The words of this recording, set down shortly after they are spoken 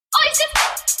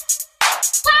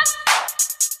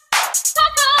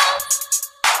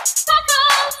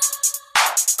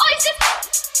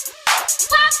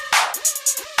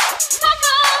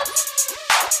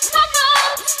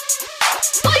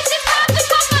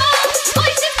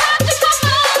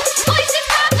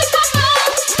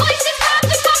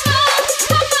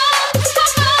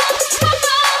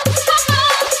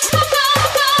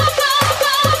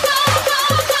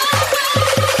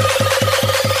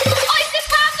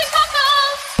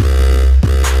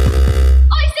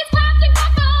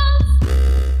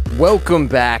Welcome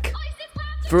back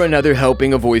for another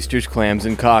helping of oysters, clams,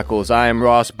 and cockles. I am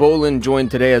Ross Boland,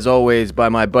 joined today as always by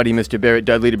my buddy Mr. Barrett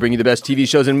Dudley to bring you the best TV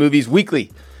shows and movies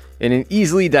weekly in an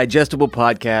easily digestible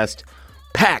podcast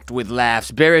packed with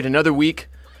laughs. Barrett, another week,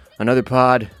 another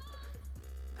pod.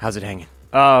 How's it hanging?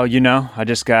 Oh, I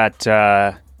just got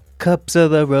cups of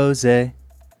the rosé,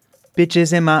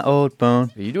 bitches in my old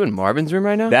phone. Are you doing Marvin's Room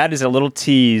right now? That is a little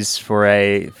tease for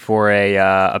a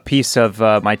piece of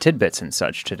my tidbits and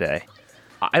such today.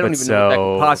 I don't even know if that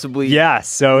could possibly. Yeah,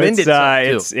 so lend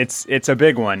it's a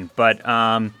big one, but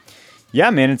yeah,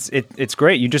 man, it's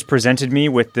great. You just presented me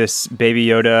with this Baby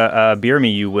Yoda beer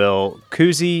me you will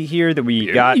koozie here that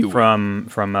we got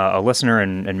from a listener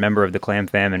and member of the Clam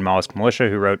Fam and Mollusk Militia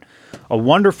who wrote a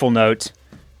wonderful note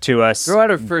to us. Throw out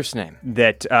her first name.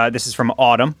 That this is from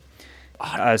Autumn.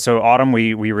 So Autumn,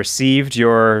 we received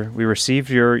your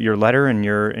letter and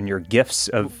your gifts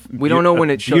of we don't know when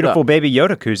it showed beautiful up. Baby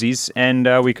Yoda koozies, and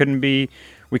we couldn't be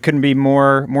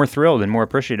more thrilled and more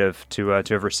appreciative to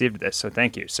have received this. So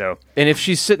thank you. So and if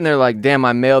she's sitting there like, damn,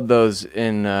 I mailed those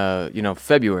in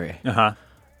February.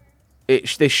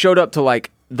 They showed up to like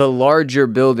the larger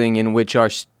building in which our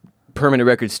Permanent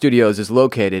Record Studios is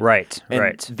located. Right.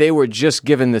 They were just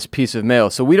given this piece of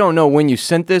mail, so we don't know when you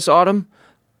sent this, Autumn.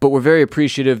 But we're very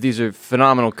appreciative. These are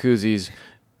phenomenal koozies.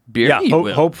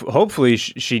 Hopefully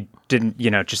she didn't,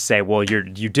 just say, well, you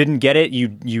didn't get it.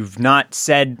 You've not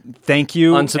said thank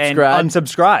you.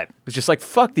 Unsubscribe. It's just like,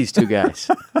 fuck these two guys.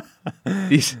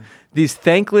 these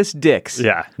thankless dicks.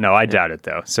 Yeah. No, I doubt it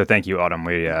though. So thank you, Autumn.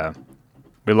 We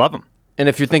love them. And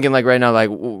if you're thinking like right now,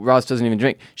 like Ross doesn't even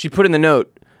drink, she put in the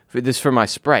note for my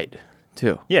Sprite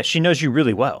too. Yeah, she knows you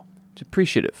really well. It's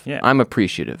appreciative. Yeah, I'm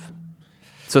appreciative.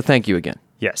 So thank you again.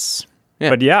 Yes. Yeah.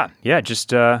 But just,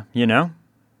 slow,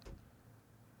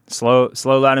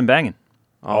 loud, and banging.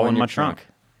 All in my trunk.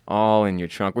 All in your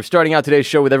trunk. We're starting out today's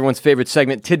show with everyone's favorite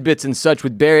segment, Tidbits and Such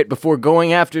with Barrett, before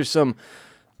going after some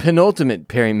Penultimate,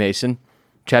 Perry Mason,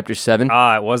 Chapter 7.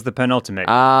 It was the Penultimate.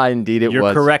 Indeed it was.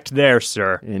 You're correct there,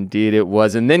 sir. Indeed it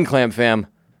was. And then, Clam Fam,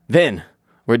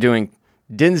 we're doing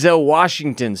Denzel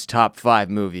Washington's top 5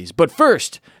 movies. But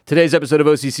first, today's episode of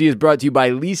OCC is brought to you by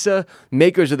Leesa,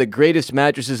 makers of the greatest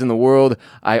mattresses in the world.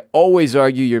 I always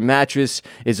argue your mattress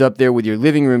is up there with your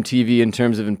living room TV in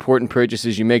terms of important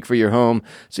purchases you make for your home.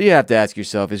 So you have to ask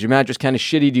yourself, is your mattress kind of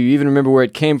shitty? Do you even remember where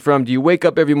it came from? Do you wake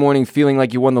up every morning feeling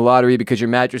like you won the lottery because your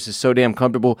mattress is so damn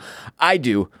comfortable? I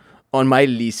do. On my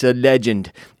Leesa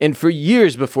Legend. And for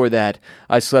years before that,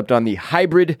 I slept on the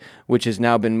Hybrid, which has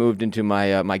now been moved into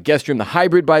my guest room. The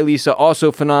Hybrid by Leesa,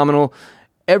 also phenomenal.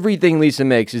 Everything Leesa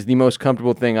makes is the most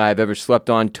comfortable thing I have ever slept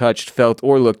on, touched, felt,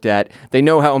 or looked at. They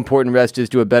know how important rest is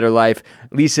to a better life.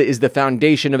 Leesa is the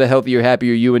foundation of a healthier,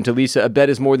 happier you. And to Leesa, a bed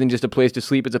is more than just a place to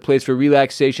sleep. It's a place for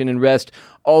relaxation and rest.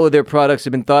 All of their products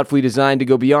have been thoughtfully designed to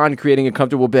go beyond creating a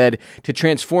comfortable bed to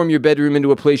transform your bedroom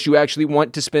into a place you actually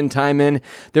want to spend time in.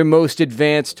 Their most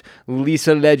advanced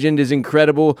Leesa Legend is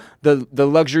incredible. The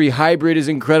luxury Hybrid is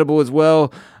incredible as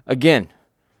well. Again,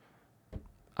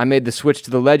 I made the switch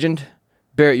to the Legend.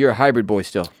 Barrett, you're a Hybrid boy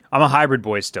still. I'm a Hybrid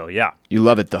boy still, yeah. You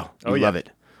love it, though. You love it.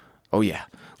 Oh, yeah.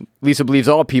 Leesa believes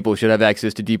all people should have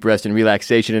access to deep rest and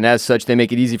relaxation, and as such, they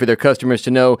make it easy for their customers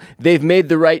to know they've made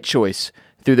the right choice.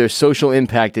 Through their social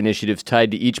impact initiatives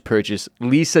tied to each purchase,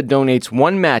 Leesa donates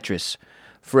 1 mattress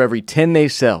for every 10 they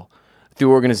sell.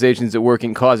 Through organizations that work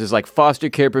in causes like foster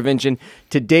care prevention,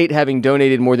 to date having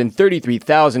donated more than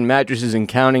 33,000 mattresses and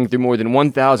counting through more than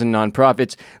 1,000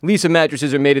 nonprofits. Leesa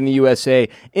mattresses are made in the USA.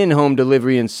 In-home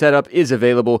delivery and setup is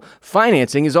available.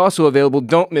 Financing is also available.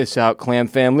 Don't miss out, Clam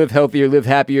Fam. Live healthier, live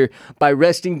happier by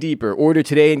resting deeper. Order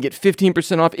today and get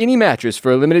 15% off any mattress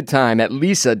for a limited time at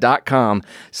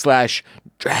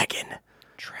leesa.com/dragon.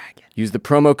 Use the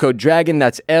promo code DRAGON.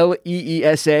 That's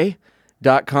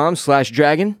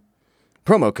LEESA.com/dragon.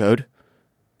 Promo code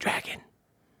DRAGON.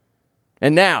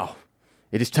 And now,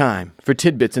 it is time for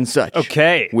Tidbits and Such.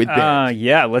 Okay. With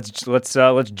Barrett.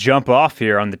 Let's jump off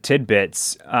here on the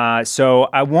tidbits. So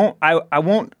I won't,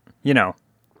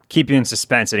 keep you in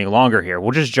suspense any longer here.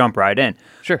 We'll just jump right in.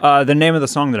 Sure. The name of the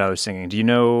song that I was singing, do you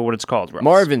know what it's called, Ross?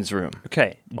 Marvin's Room.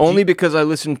 Okay. Only because I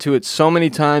listened to it so many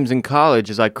times in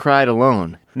college as I cried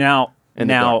alone. Now,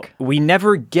 we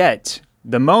never get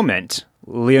the moment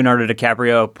Leonardo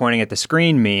DiCaprio pointing at the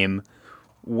screen meme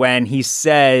when he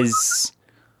says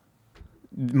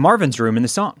Marvin's Room in the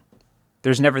song.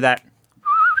 There's never that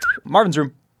Marvin's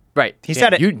Room. Right. He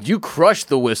said it. You crushed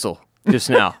the whistle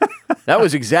just now. That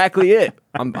was exactly it.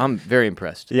 I'm very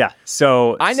impressed. Yeah.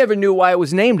 So I never knew why it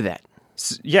was named that.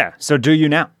 Yeah. So do you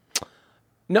now?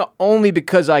 No, only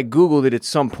because I Googled it at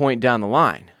some point down the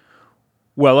line.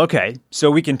 Well, okay, so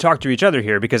we can talk to each other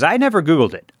here because I never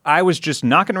Googled it. I was just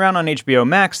knocking around on HBO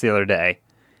Max the other day,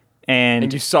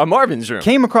 and you saw Marvin's Room.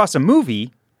 Came across a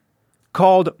movie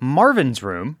called Marvin's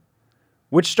Room,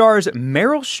 which stars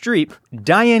Meryl Streep,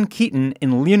 Diane Keaton,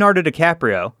 and Leonardo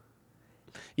DiCaprio.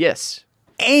 Yes.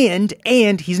 And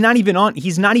he's not even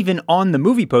on the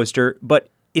movie poster, but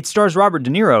it stars Robert De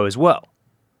Niro as well.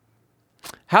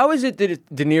 How is it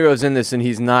that De Niro's in this and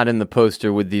he's not in the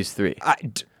poster with these three?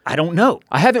 I don't know.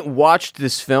 I haven't watched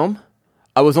this film.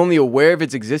 I was only aware of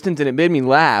its existence, and it made me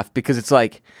laugh because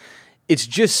it's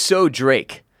just so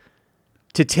Drake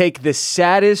to take the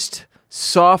saddest,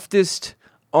 softest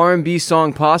R&B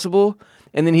song possible,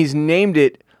 and then he's named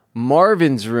it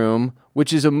Marvin's Room,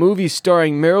 which is a movie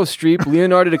starring Meryl Streep,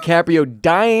 Leonardo DiCaprio,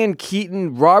 Diane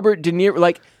Keaton, Robert De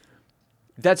Niro.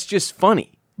 That's just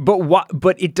funny.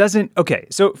 But it doesn't. Okay,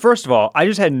 so first of all, I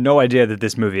just had no idea that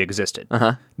this movie existed.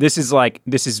 This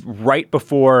is right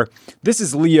before. This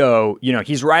is Leo.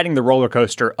 He's riding the roller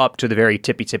coaster up to the very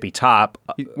tippy top,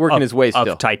 working his way still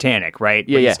of Titanic, right?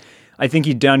 Yeah. I think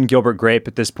he'd done Gilbert Grape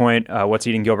at this point. What's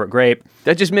Eating Gilbert Grape?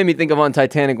 That just made me think of on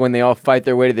Titanic when they all fight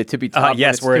their way to the tippy top.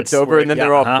 Yes, where it's over, and then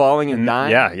they're all falling and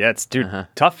dying. Yeah, it's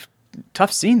tough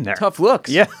scene there. Tough looks.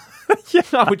 Yeah. Yeah,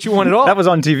 not what you want at all. That was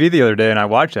on TV the other day, and I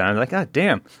watched it. And I was like, God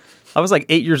damn. I was like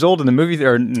 8 years old in the movie,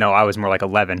 or no, I was more like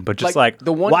 11. But just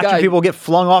the one watching guy, people get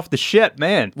flung off the ship,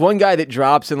 man. One guy that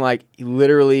drops and he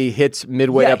literally hits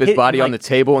midway up his body on the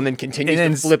table, and then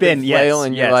continues to flip and flail,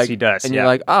 and you're like, he does. And you're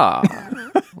like,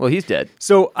 well, he's dead.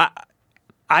 So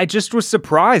I just was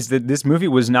surprised that this movie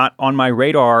was not on my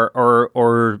radar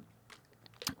or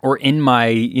in my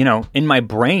in my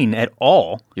brain at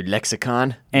all. Your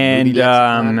lexicon.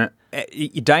 And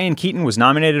Diane Keaton was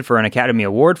nominated for an Academy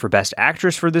Award for Best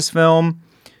Actress for this film.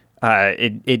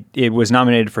 It was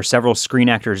nominated for several Screen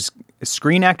Actors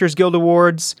Guild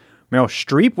Awards. Meryl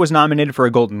Streep was nominated for a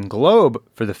Golden Globe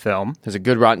for the film. There's a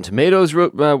good Rotten Tomatoes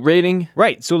rating.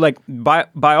 Right. So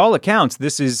by all accounts,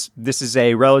 this is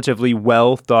a relatively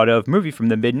well thought of movie from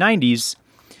the mid-90s,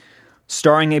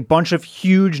 starring a bunch of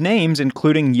huge names,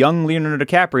 including young Leonardo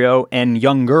DiCaprio and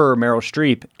younger Meryl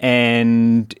Streep.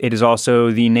 And it is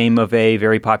also the name of a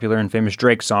very popular and famous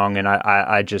Drake song. And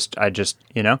I just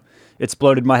it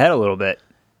exploded my head a little bit.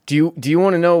 Do you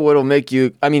want to know what'll make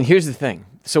you? I mean, here's the thing.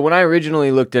 So when I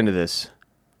originally looked into this,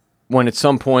 when at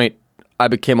some point I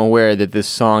became aware that this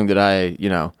song that I,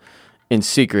 in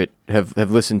secret have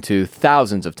listened to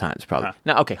thousands of times, probably.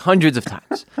 Now, okay, hundreds of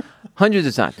times. Hundreds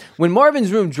of times. When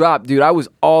Marvin's Room dropped, dude, I was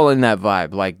all in that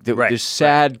vibe. This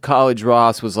sad college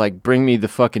Ross was like, bring me the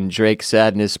fucking Drake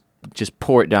sadness, just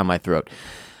pour it down my throat.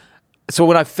 So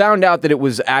when I found out that it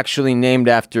was actually named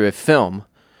after a film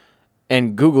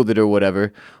and Googled it or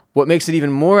whatever, what makes it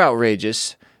even more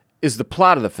outrageous is the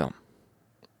plot of the film.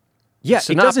 Yeah,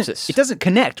 synopsis. It doesn't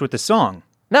connect with the song.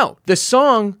 No, the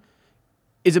song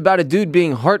is about a dude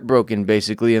being heartbroken,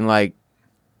 basically, and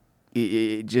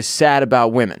just sad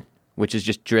about women, which is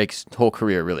just Drake's whole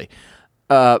career, really.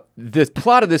 The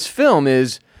plot of this film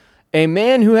is a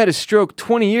man who had a stroke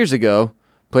 20 years ago,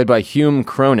 played by Hume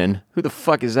Cronin. Who the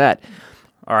fuck is that?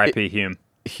 R.I.P. Hume.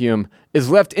 Hume is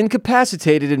left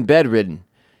incapacitated and bedridden.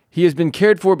 He has been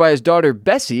cared for by his daughter,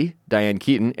 Bessie, Diane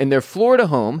Keaton, in their Florida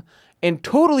home, and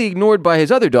totally ignored by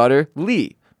his other daughter,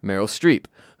 Lee, Meryl Streep,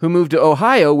 who moved to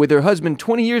Ohio with her husband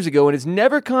 20 years ago and has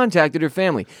never contacted her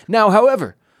family. Now,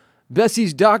 however,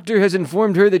 Bessie's doctor has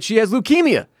informed her that she has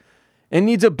leukemia and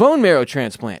needs a bone marrow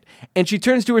transplant, and she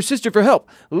turns to her sister for help.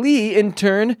 Lee, in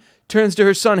turn, turns to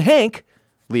her son, Hank,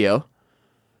 Leo,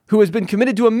 who has been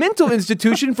committed to a mental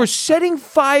institution for setting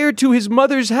fire to his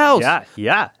mother's house.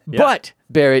 Yeah. But,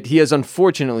 Barrett, he has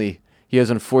unfortunately been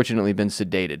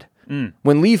sedated.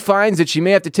 When Lee finds that she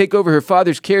may have to take over her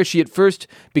father's care, she at first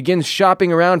begins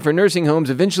shopping around for nursing homes.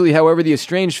 Eventually, however, the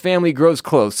estranged family grows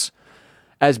close.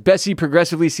 As Bessie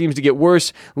progressively seems to get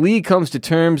worse, Lee comes to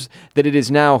terms that it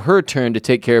is now her turn to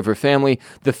take care of her family.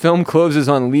 The film closes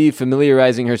on Lee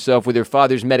familiarizing herself with her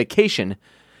father's medication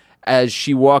as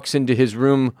she walks into his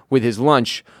room with his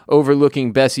lunch,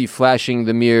 overlooking Bessie flashing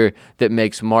the mirror that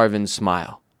makes Marvin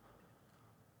smile.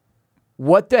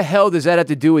 What the hell does that have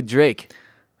to do with Drake?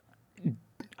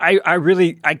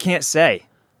 I can't say.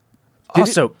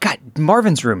 God,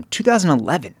 Marvin's Room,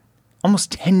 2011.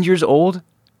 Almost 10 years old?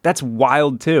 That's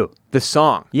wild, too. The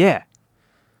song. Yeah.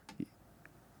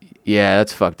 Yeah,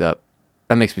 that's fucked up.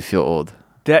 That makes me feel old.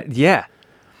 Yeah.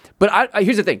 But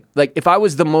here's the thing. If I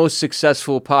was the most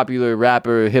successful, popular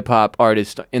rapper, hip-hop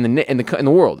artist in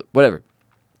the world, whatever,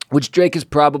 which Drake has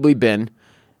probably been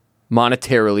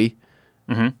monetarily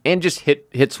and just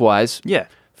hits-wise. Yeah.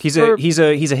 He's a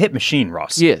hit machine,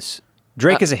 Ross. Yes.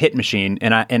 Drake is a hit machine,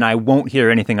 and I won't hear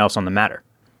anything else on the matter.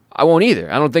 I won't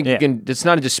either. I don't think you can. It's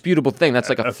not a disputable thing. That's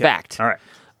like a fact. All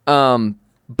right.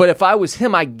 But if I was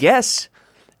him, I guess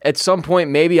at some point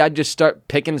maybe I'd just start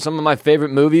picking some of my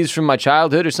favorite movies from my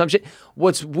childhood or some shit.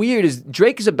 What's weird is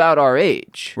Drake is about our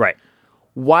age. Right.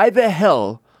 Why the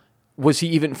hell was he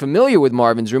even familiar with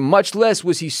Marvin's Room? Much less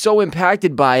was he so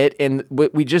impacted by it. And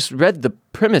we just read the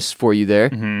premise for you there.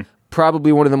 Mm-hmm.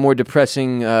 Probably one of the more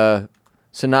depressing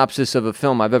synopsis of a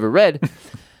film I've ever read.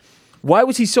 Why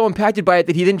was he so impacted by it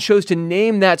that he then chose to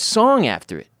name that song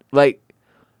after it? Like,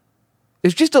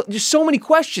 there's just so many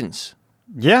questions.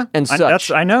 Yeah, and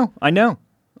such. I know.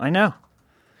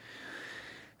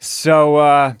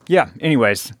 So yeah.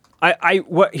 Anyways,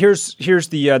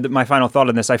 here's my final thought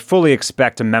on this. I fully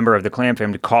expect a member of the Clam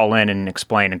fam to call in and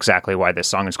explain exactly why this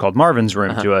song is called Marvin's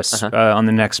Room to us on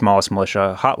the next Smallest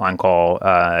Militia hotline call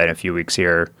in a few weeks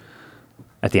here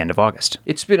at the end of August.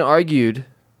 It's been argued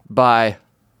by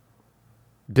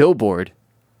Billboard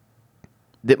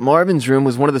that Marvin's Room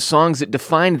was one of the songs that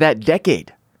defined that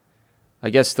decade.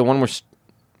 I guess the one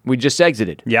we just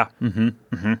exited. Yeah.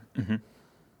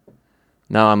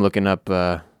 Now I'm looking up...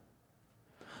 the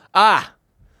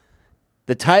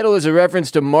title is a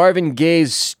reference to Marvin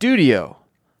Gaye's studio,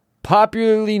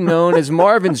 popularly known as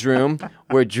Marvin's Room,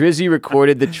 where Drizzy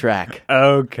recorded the track.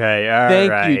 Okay, all right.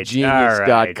 Thank you,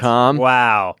 Genius.com.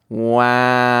 Wow.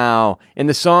 In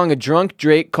the song, a drunk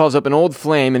Drake calls up an old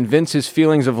flame and vents his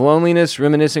feelings of loneliness,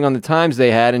 reminiscing on the times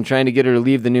they had and trying to get her to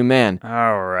leave the new man.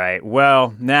 All right.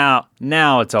 Well, now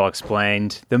it's all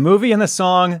explained. The movie and the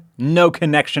song, no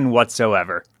connection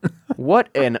whatsoever. What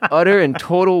an utter and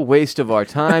total waste of our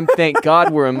time. Thank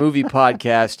God we're a movie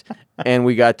podcast and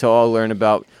we got to all learn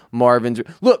about Marvin's.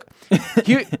 Look,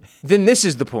 then this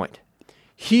is the point.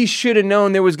 He should have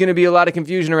known there was going to be a lot of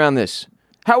confusion around this.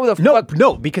 How the fuck?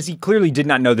 No, because he clearly did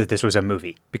not know that this was a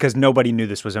movie. Because nobody knew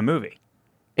this was a movie.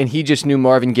 And he just knew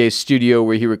Marvin Gaye's studio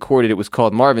where he recorded it was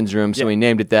called Marvin's Room, so he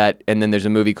named it that. And then there's a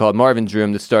movie called Marvin's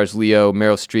Room that stars Leo,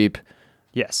 Meryl Streep.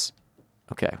 Yes.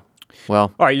 Okay.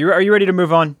 Well, all right. Are you ready to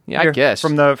move on? Yeah, I guess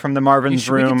from the Marvin's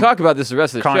Room. We can talk about this the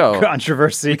rest of the show.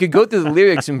 Controversy. We could go through the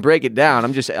lyrics and break it down.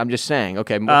 I'm just saying.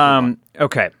 Okay.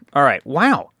 Okay. All right.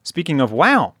 Wow. Speaking of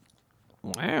wow.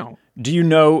 Wow. Do you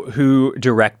know who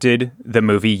directed the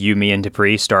movie You, Me, and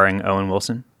Dupree starring Owen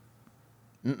Wilson?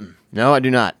 No, I do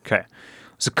not. Okay.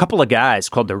 It's a couple of guys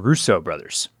called the Russo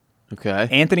brothers. Okay.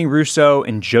 Anthony Russo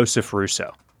and Joseph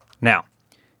Russo. Now,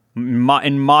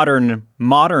 in modern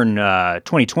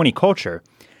 2020 culture,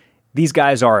 these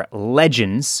guys are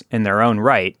legends in their own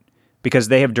right because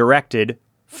they have directed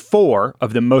 4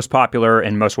 of the most popular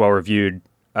and most well-reviewed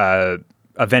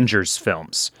Avengers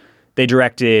films. They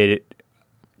directed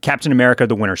Captain America: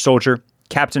 The Winter Soldier,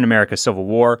 Captain America: Civil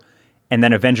War, and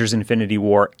then Avengers: Infinity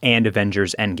War and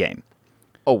Avengers: Endgame.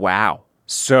 Oh, wow.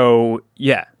 So,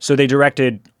 yeah. So they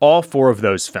directed all 4 of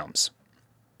those films.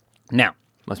 Now.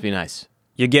 Must be nice.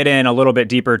 You get in a little bit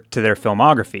deeper to their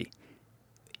filmography.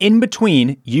 In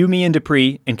between You, Me, and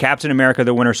Dupree and Captain America: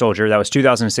 The Winter Soldier, that was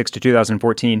 2006 to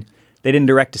 2014, they didn't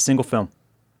direct a single film.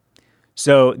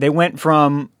 So they went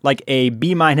from like a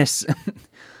B-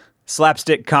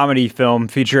 slapstick comedy film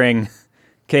featuring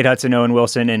Kate Hudson, Owen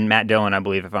Wilson, and Matt Dillon, I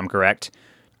believe, if I'm correct,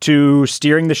 to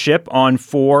steering the ship on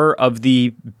 4 of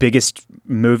the biggest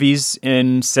movies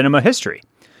in cinema history.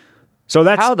 So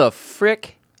that's how the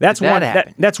frick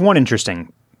that's one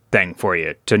interesting thing for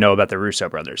you to know about the Russo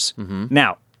brothers. Mm-hmm.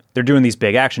 Now, they're doing these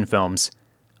big action films.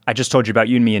 I just told you about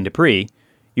You, Me, and Dupree.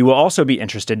 You will also be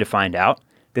interested to find out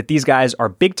that these guys are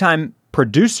big-time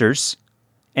producers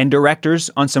and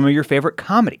directors on some of your favorite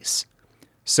comedies.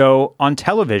 So on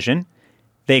television,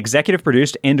 they executive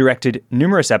produced and directed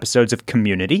numerous episodes of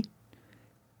Community,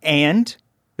 and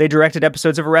they directed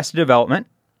episodes of Arrested Development,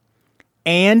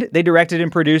 and they directed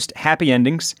and produced Happy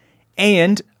Endings,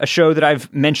 and a show that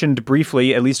I've mentioned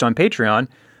briefly, at least on Patreon.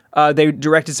 They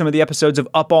directed some of the episodes of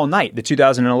Up All Night, the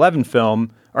 2011 film,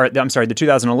 the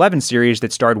 2011 series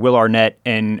that starred Will Arnett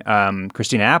and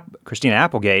Christina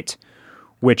Applegate,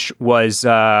 which was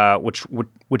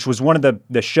one of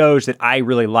the shows that I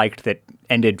really liked that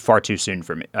ended far too soon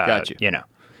for me. Gotcha. You know,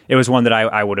 it was one that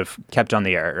I would have kept on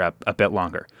the air a bit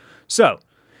longer. So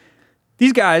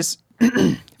these guys,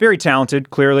 very talented,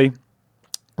 clearly,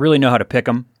 really know how to pick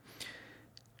them.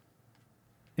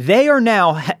 They are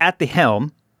now at the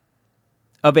helm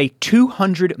of a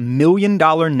 $200 million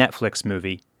Netflix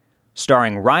movie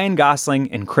starring Ryan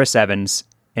Gosling and Chris Evans,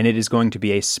 and it is going to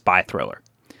be a spy thriller.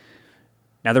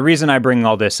 Now, the reason I bring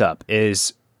all this up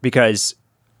is because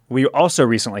we also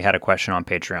recently had a question on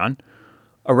Patreon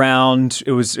around,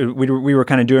 we were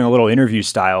kind of doing a little interview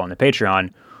style on the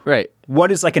Patreon Right.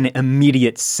 What is like an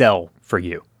immediate sell for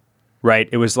you? Right?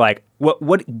 It was like,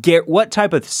 what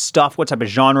type of stuff, what type of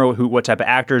genre, what type of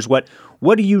actors, what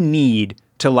do you need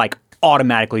to like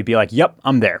automatically be like, yep,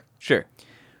 I'm there. Sure.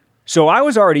 So I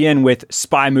was already in with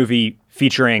spy movie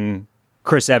featuring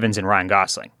Chris Evans and Ryan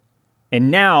Gosling. And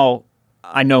now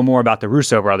I know more about the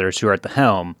Russo brothers who are at the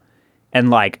helm. And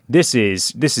like, this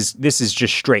is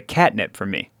just straight catnip for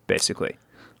me, basically.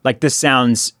 Like, this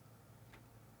sounds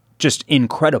just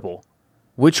incredible.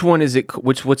 Which one is it?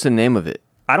 What's the name of it?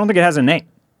 I don't think it has a name.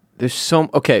 There's so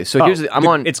okay. So here's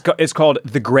It's called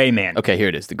The Gray Man. Okay, here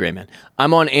it is, The Gray Man.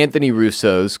 I'm on Anthony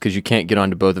Russo's because you can't get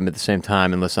onto both of them at the same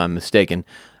time unless I'm mistaken.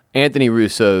 Anthony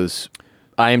Russo's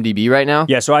IMDb right now.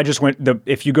 Yeah, so I just went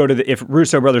if you go to if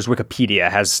Russo Brothers Wikipedia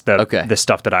has the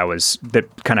stuff that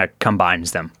kind of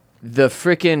combines them. The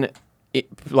frickin'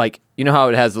 like, you know how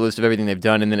it has the list of everything they've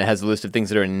done and then it has the list of things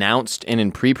that are announced and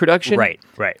in pre-production? Right.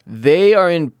 They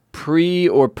are in pre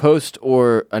or post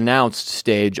or announced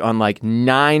stage on like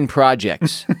 9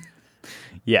 projects.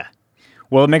 Yeah.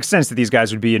 Well, it makes sense that these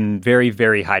guys would be in very,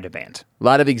 very high demand. A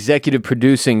lot of executive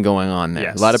producing going on there.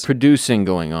 Yes. A lot of producing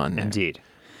going on there. Indeed.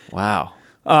 Wow.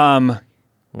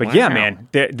 But yeah, man,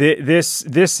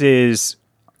 this is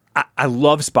I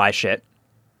love spy shit.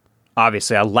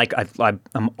 Obviously,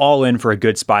 I'm all in for a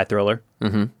good spy thriller.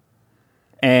 Mm-hmm.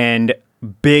 And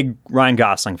big Ryan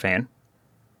Gosling fan.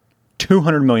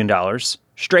 $200 million,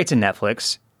 straight to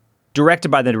Netflix, directed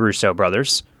by the Russo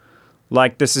brothers.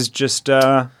 Like, this is just,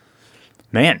 man.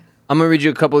 I'm going to read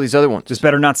you a couple of these other ones. This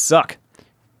better not suck.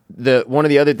 One of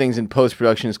the other things in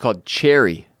post-production is called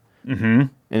Cherry. Mm-hmm.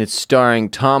 And it's starring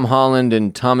Tom Holland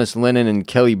and Thomas Lennon and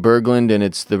Kelly Berglund, and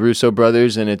it's the Russo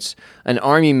brothers, and it's an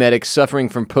army medic suffering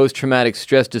from post-traumatic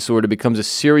stress disorder becomes a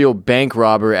serial bank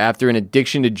robber after an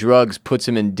addiction to drugs puts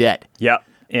him in debt. Yep.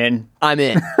 I'm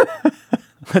in.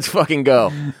 Let's fucking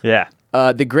go. Yeah.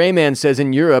 The Gray Man says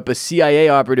in Europe, a CIA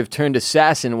operative turned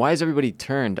assassin. Why is everybody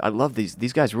turned? I love these.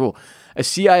 These guys rule. A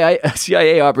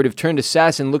CIA operative turned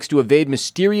assassin looks to evade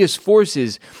mysterious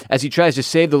forces as he tries to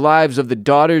save the lives of the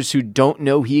daughters who don't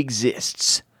know he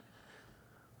exists.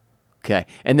 Okay.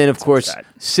 And then, of course,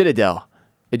 Citadel.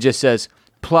 It just says,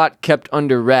 plot kept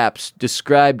under wraps,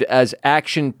 described as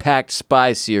action-packed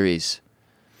spy series.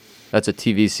 That's a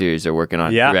TV series they're working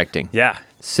on directing. Yeah.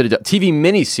 Citadel. TV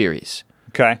miniseries.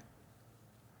 Okay.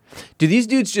 Do these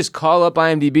dudes just call up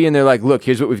IMDb and they're like, look,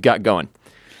 here's what we've got going?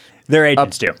 Their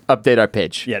agents do. Update our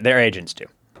page. Yeah, their agents do.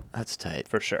 That's tight.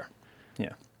 For sure.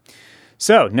 Yeah.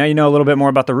 So, now you know a little bit more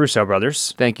about the Russo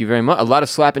brothers. Thank you very much. A lot of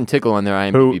slap and tickle on their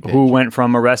IMDb page. Who went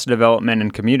from Arrested Development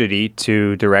and Community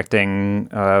to directing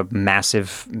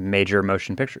massive major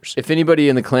motion pictures. If anybody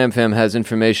in the Clam Fam has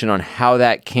information on how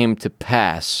that came to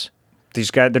pass...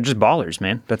 These guys, they're just ballers,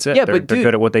 man. That's it. Yeah, they're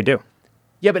good at what they do.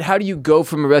 Yeah, but how do you go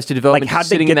from Arrested Development to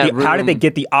sitting in that room? How did they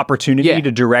get the opportunity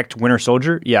to direct Winter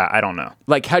Soldier? Yeah, I don't know.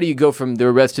 Like, how do you go from the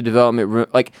Arrested Development room?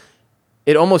 Like,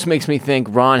 it almost makes me think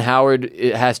Ron Howard,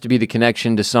 it has to be the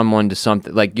connection to someone, to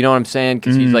something. Like, you know what I'm saying?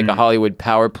 Because he's like a Hollywood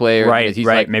power player. Right, he's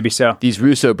like, maybe so. These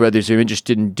Russo brothers are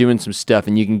interested in doing some stuff,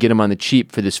 and you can get them on the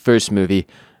cheap for this first movie.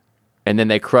 And then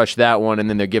they crush that one, and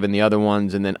then they're giving the other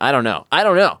ones, and then, I don't know.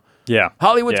 Yeah.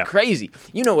 Hollywood's crazy.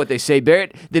 You know what they say,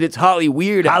 Barrett, that it's Holly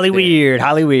weird. Holly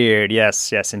weird.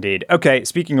 Yes, indeed. Okay,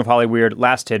 speaking of Holly weird,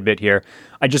 last tidbit here.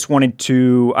 I just wanted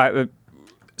to...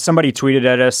 somebody tweeted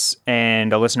at us,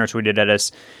 and a listener tweeted at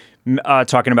us,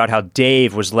 talking about how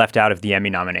Dave was left out of the Emmy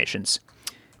nominations.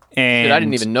 And shit, I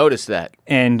didn't even notice that.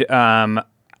 And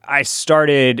I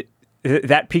started...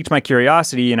 That piqued my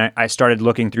curiosity, and I started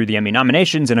looking through the Emmy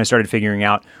nominations, and I started figuring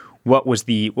out what was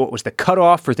the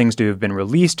cutoff for things to have been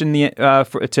released in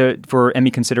the for Emmy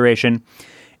consideration.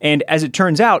 And as it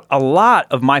turns out, a lot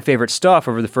of my favorite stuff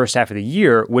over the first half of the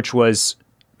year, which was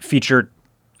featured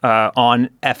on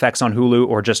FX on Hulu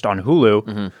or just on Hulu,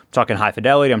 I'm talking High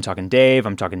Fidelity, I'm talking Dave,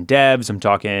 I'm talking Devs, I'm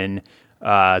talking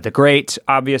The Great,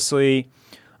 obviously.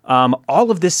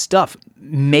 All of this stuff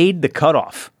made the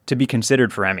cutoff to be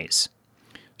considered for Emmys.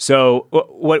 So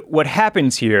what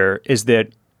happens here is that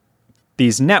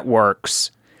these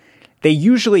networks, they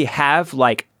usually have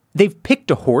they've picked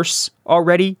a horse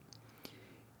already,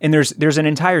 and there's an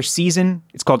entire season.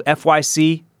 It's called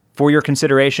FYC, for your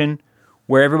consideration,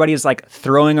 where everybody is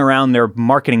throwing around their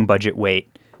marketing budget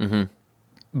weight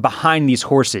behind these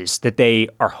horses that they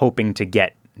are hoping to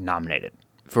get nominated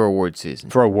for award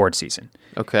season.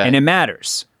 Okay, and it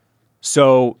matters.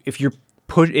 So if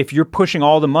you're pushing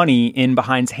all the money in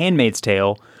behind Handmaid's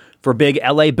Tale for big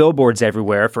LA billboards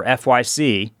everywhere for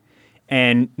FYC,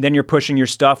 And then you're pushing your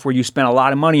stuff where you spent a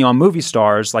lot of money on movie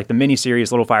stars, like the miniseries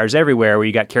Little Fires Everywhere, where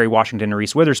you got Kerry Washington and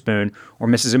Reese Witherspoon, or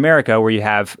Mrs. America, where you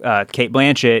have Kate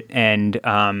Blanchett and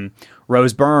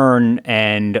Rose Byrne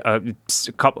and a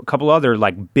couple other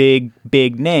like big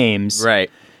names. Right.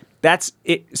 That's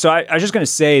it. So I was just going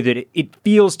to say that it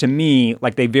feels to me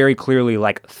like they very clearly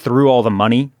like threw all the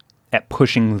money at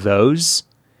pushing those,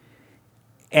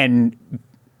 and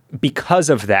because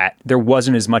of that, there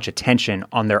wasn't as much attention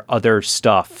on their other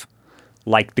stuff,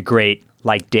 like The Great,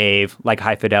 like Dave, like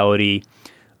High Fidelity.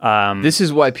 This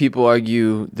is why people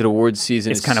argue that awards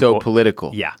season is so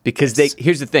political. Yeah, because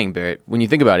here's the thing, Barrett. When you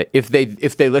think about it, if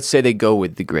they let's say they go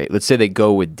with The Great, let's say they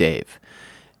go with Dave,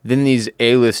 then these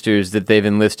A-listers that they've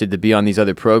enlisted to be on these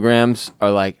other programs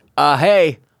are like,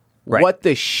 hey, right. What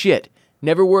the shit?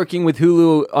 Never working with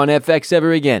Hulu on FX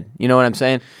ever again. You know what I'm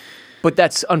saying? But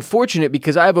that's unfortunate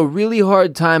because I have a really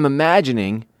hard time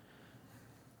imagining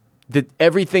that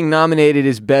everything nominated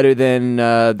is better than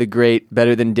The Great,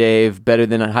 better than Dave, better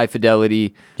than High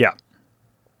Fidelity. Yeah.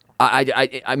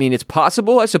 I mean, it's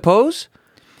possible, I suppose,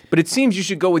 but it seems you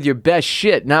should go with your best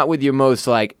shit, not with your most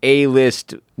like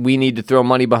A-list. We need to throw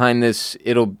money behind this.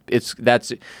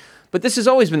 But this has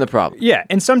always been the problem. Yeah,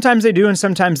 and sometimes they do, and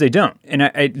sometimes they don't. And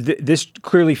this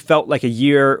clearly felt like a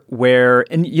year where,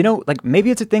 and you know, like maybe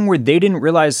it's a thing where they didn't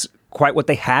realize quite what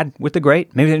they had with The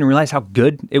Great. Maybe they didn't realize how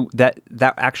good that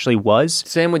actually was.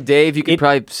 Same with Dave. You could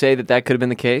probably say that could have been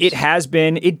the case. It has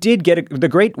been. It did get The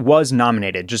Great was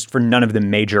nominated just for none of the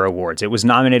major awards. It was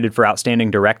nominated for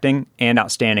Outstanding Directing and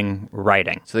Outstanding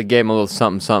Writing. So they gave him a little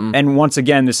something. And once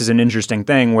again, this is an interesting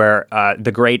thing where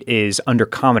The Great is under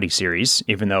comedy series,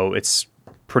 even though it's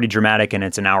pretty dramatic and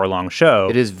it's an hour-long show.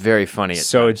 It is very funny.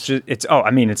 So it's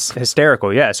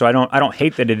hysterical. Yeah. So I don't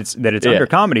hate that it's under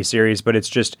comedy series, but it's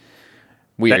just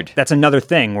weird. That's another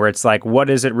thing where it's like, what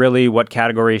is it really? What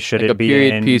category should it be in? A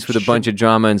period piece with a bunch of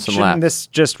drama and some laughs. Shouldn't this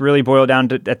just really boil down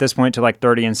to, at this point, to like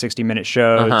 30 and 60-minute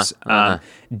shows?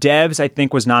 Devs, I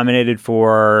think, was nominated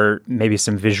for maybe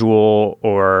some visual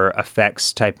or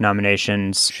effects type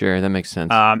nominations. Sure, that makes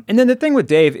sense. And then the thing with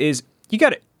Dave is you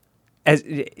got to, as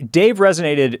Dave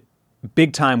resonated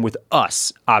big time with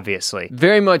us, obviously.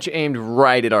 Very much aimed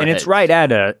right at our heads.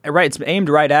 It's it's aimed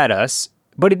right at us.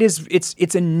 But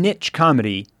it's a niche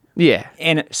comedy. Yeah.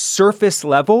 And surface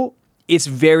level, it's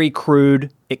very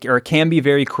crude. It can be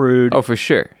very crude. Oh, for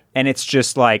sure. And it's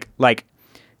just like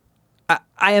I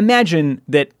imagine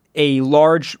that a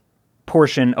large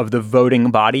portion of the voting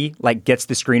body like gets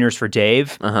the screeners for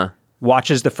Dave,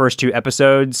 watches the first 2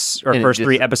 episodes or first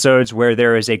 3 episodes where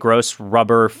there is a gross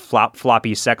rubber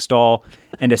floppy sex doll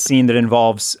and a scene that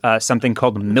involves something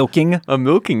called milking. A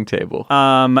milking table.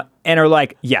 And are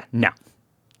like, yeah, no.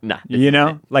 Nah, you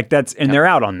know, like that's, and they're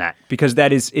out on that because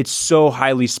it's so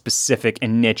highly specific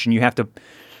and niche, and you have to.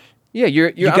 Yeah,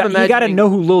 you got to know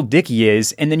who Lil Dicky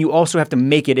is, and then you also have to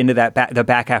make it into the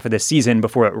back half of the season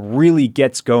before it really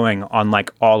gets going on like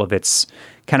all of its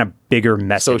kind of bigger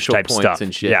message social type points stuff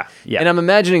and shit. Yeah. And I'm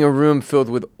imagining a room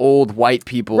filled with old white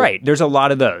people. Right. There's a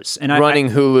lot of those, and running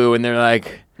Hulu, and they're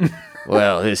like,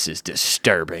 "Well, this is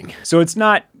disturbing." So it's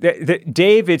not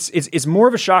Dave. It's more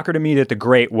of a shocker to me that The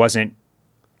Great wasn't.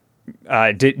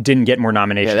 Didn't get more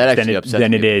nominations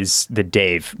than it is that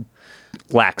Dave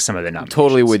lacks some of the nominations.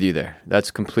 Totally with you there.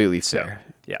 That's completely fair.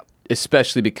 So, yeah.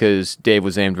 Especially because Dave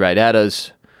was aimed right at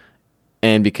us,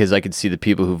 and because I could see the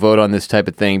people who vote on this type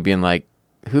of thing being like,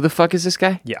 who the fuck is this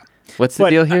guy? Yeah. What's the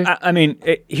deal here? I mean,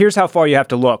 here's how far you have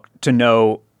to look to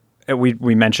know.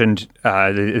 We mentioned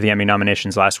the Emmy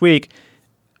nominations last week.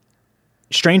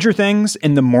 Stranger Things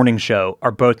and The Morning Show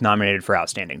are both nominated for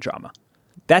Outstanding Drama.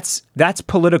 That's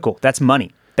political. That's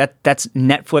money. That's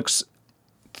Netflix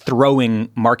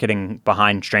throwing marketing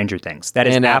behind Stranger Things. That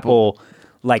is Apple,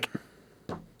 like,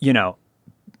 you know,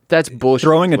 that's bullshit.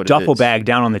 Throwing a duffel bag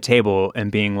down on the table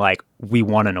and being like, "We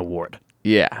won an award."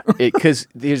 Yeah, because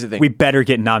here's the thing: we better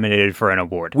get nominated for an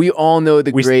award. We all know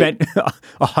we spent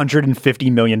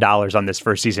 $150 million on this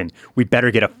first season. We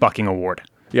better get a fucking award.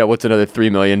 Yeah, what's another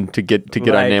 $3 million to get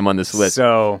our name on this list?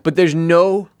 But there's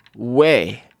no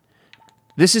way.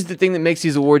 This is the thing that makes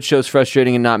these award shows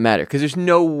frustrating and not matter, because there's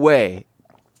no way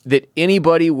that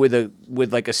anybody with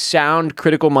like a sound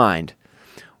critical mind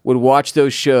would watch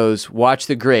those shows, watch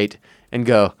The Great, and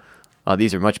go, "Oh,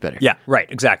 these are much better." Yeah, right,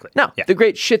 exactly. No, yeah. The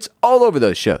Great shits all over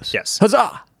those shows. Yes.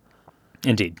 Huzzah!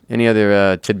 Indeed. Any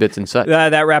other tidbits and such?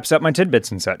 That wraps up my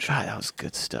tidbits and such. God, that was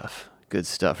good stuff. Good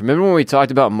stuff. Remember when we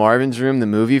talked about Marvin's Room, the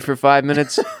movie, for 5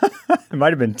 minutes? It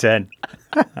might have been 10.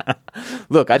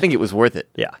 Look, I think it was worth it.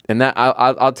 Yeah. And that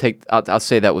I'll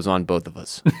say that was on both of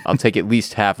us. I'll take at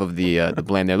least half of the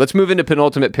blame there. Let's move into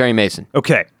Penultimate, Perry Mason.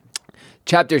 Okay.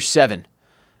 Chapter 7.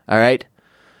 All right?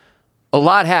 A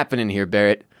lot happening here,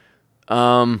 Barrett.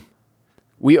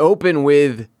 We open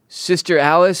with Sister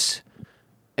Alice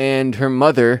and her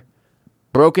mother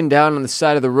broken down on the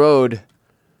side of the road.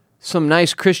 Some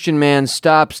nice Christian man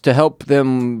stops to help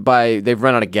them they've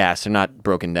run out of gas. They're not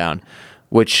broken down,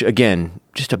 which, again,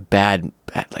 just a bad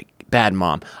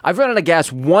mom. I've run out of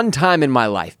gas one time in my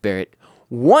life, Barrett.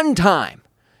 One time.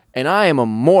 And I am a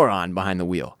moron behind the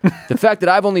wheel. The fact that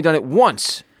I've only done it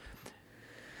once,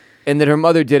 and that her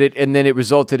mother did it, and then it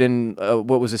resulted in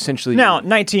what was essentially... Now,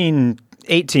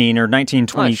 1918 or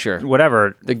 1920, sure.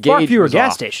 Whatever, far fewer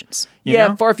gas stations. You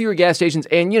know? Far fewer gas stations,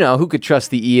 and, who could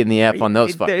trust the E and the F on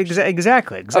those fuckers?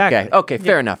 Exactly. Okay,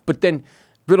 fair enough. But then,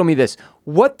 riddle me this.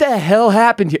 What the hell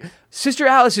happened here? Sister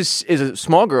Alice is a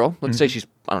small girl. Let's say she's,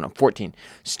 14.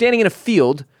 Standing in a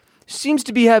field, seems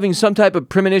to be having some type of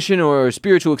premonition or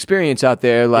spiritual experience out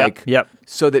there,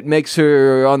 so that makes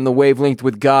her on the wavelength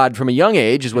with God from a young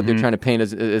age, is what they're trying to paint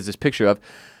as this picture of.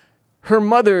 Her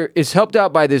mother is helped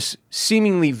out by this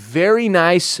seemingly very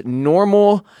nice,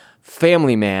 normal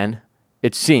family man,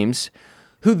 it seems,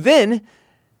 who then,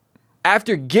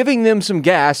 after giving them some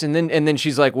gas, and then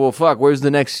she's like, well, fuck, where's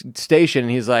the next station?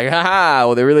 And he's like,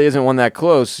 well, there really isn't one that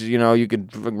close. You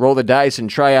could roll the dice and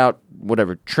try out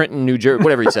whatever, Trenton, New Jersey,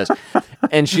 whatever he says.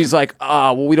 And she's like,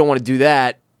 well, we don't want to do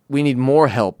that. We need more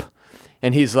help.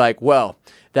 And he's like, well,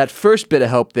 that first bit of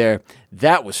help there,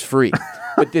 that was free.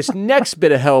 But this next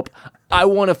bit of help, I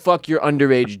want to fuck your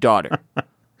underage daughter.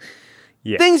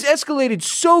 Yeah. Things escalated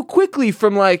so quickly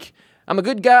from I'm a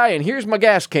good guy and here's my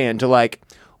gas can to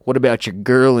what about your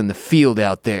girl in the field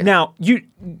out there? Now, you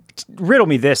riddle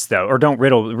me this, though, or don't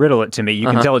riddle it to me. You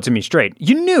can tell it to me straight.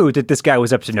 You knew that this guy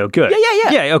was up to no good.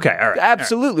 Yeah. Yeah, okay, all right.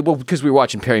 Absolutely. Well, because we were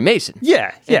watching Perry Mason.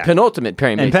 Yeah. And Penultimate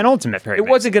Perry Mason. It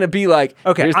wasn't going to be like,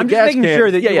 okay, I'm the just making can. sure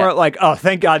that you weren't like, oh,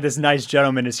 thank God this nice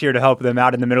gentleman is here to help them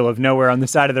out in the middle of nowhere on the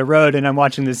side of the road, and I'm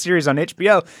watching this series on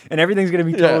HBO, and everything's going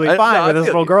to be totally fine with this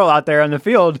little girl out there in the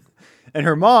field. And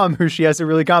her mom, who she has a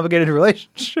really complicated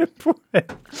relationship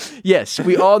with. Yes,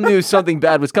 we all knew something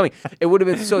bad was coming. It would have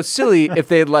been so silly if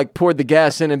they had poured the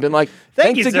gas in and been like,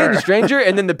 thanks you, again, sir. stranger.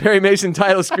 And then the Perry Mason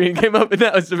title screen came up and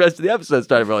that was the rest of the episode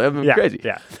started rolling. That would have been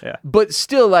crazy. Yeah. But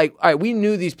still, all right, we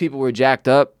knew these people were jacked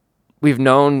up. We've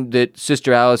known that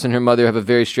Sister Alice and her mother have a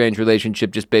very strange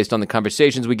relationship just based on the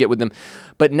conversations we get with them.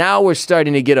 But now we're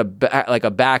starting to get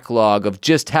a backlog of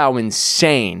just how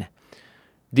insane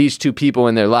these two people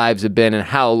in their lives have been and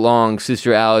how long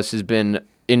Sister Alice has been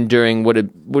enduring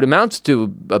what amounts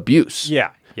to abuse.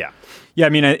 Yeah. I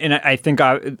mean, I think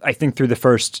through the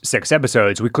first 6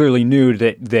 episodes, we clearly knew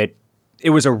that it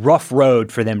was a rough road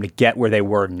for them to get where they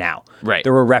were now. Right.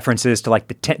 There were references to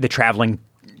the traveling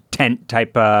tent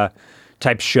type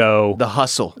show. The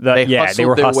hustle. They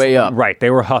were their way up. Right. They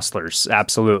were hustlers.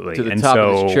 Absolutely. To the top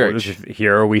of this church.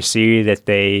 Here we see that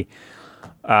they,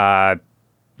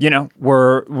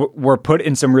 were put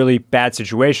in some really bad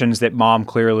situations that mom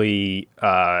clearly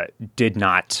did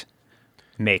not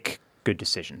make good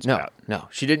decisions about. No,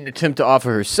 she didn't attempt to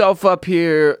offer herself up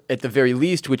here at the very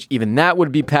least, which even that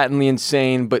would be patently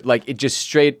insane, but it just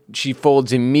she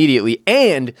folds immediately.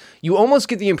 And you almost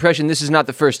get the impression this is not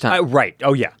the first time. Right.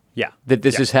 Oh, yeah. Yeah. That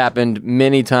this has happened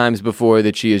many times before,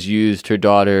 that she has used her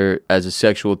daughter as a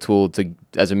sexual tool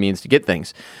as a means to get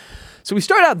things. So we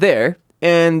start out there,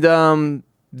 and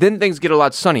then things get a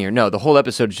lot sunnier. No, the whole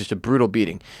episode is just a brutal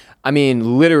beating. I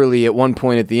mean, literally at one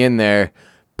point at the end there,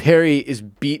 Perry is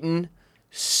beaten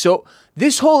so...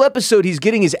 This whole episode, he's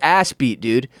getting his ass beat,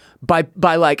 dude, by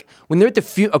when they're at the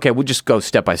field... Okay, we'll just go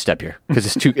step by step here,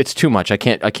 because it's too much. I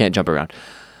can't jump around.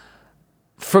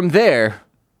 From there,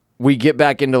 we get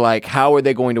back into, how are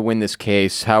they going to win this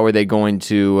case? How are they going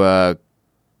to,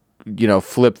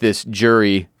 flip this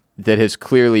jury that has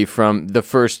clearly, from the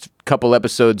first couple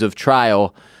episodes of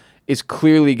trial, is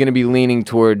clearly going to be leaning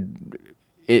toward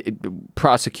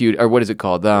prosecute, or what is it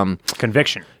called?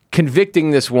 Conviction.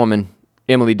 Convicting this woman,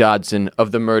 Emily Dodson,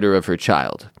 of the murder of her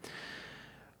child.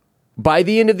 By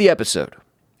the end of the episode,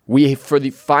 we, for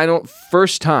the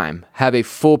first time, have a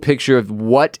full picture of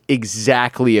what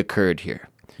exactly occurred here.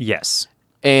 Yes.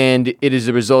 And it is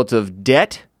a result of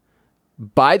debt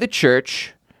by the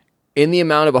church in the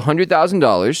amount of $100,000.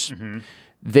 Mm-hmm.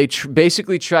 They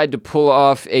basically tried to pull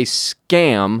off a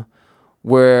scam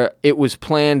where it was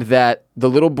planned that the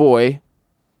little boy,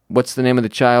 what's the name of the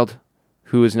child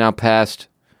who is now passed,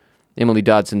 Emily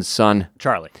Dodson's son?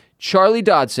 Charlie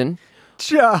Dodson.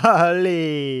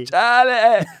 Charlie.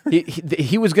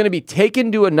 He was going to be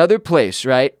taken to another place,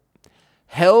 right?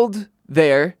 Held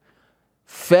there,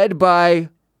 fed by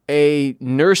a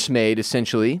nursemaid,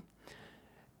 essentially,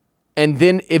 and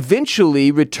then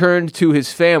eventually returned to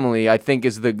his family, I think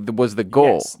was the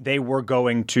goal. Yes, they were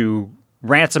going to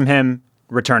ransom him,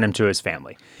 return him to his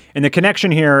family. And the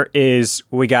connection here is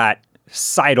we got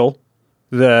Seidel,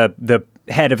 the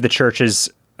head of the church's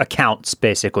accounts,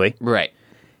 basically. Right.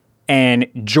 And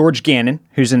George Gannon,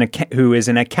 who is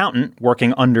an accountant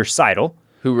working under Seidel.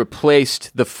 Who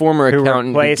replaced the former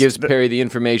accountant who gives Perry the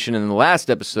information in the last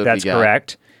episode. That's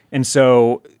correct. And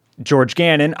so George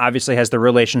Gannon obviously has the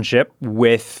relationship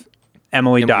with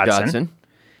Emily Dodson.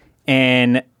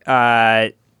 And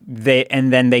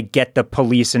then they get the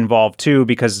police involved too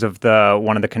because of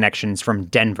one of the connections from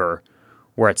Denver,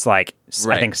 where it's like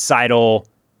I think Seidel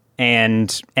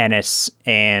and Ennis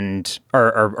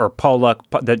or Pollock,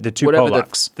 the two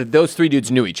Pollocks. Those three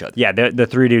dudes knew each other. Yeah, the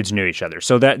three dudes knew each other.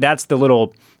 So that's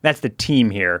the team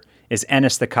here. Is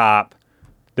Ennis the cop,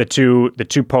 the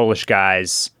two Polish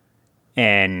guys,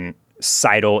 and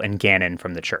Seidel and Gannon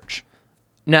from the church.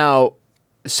 Now,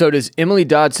 so does Emily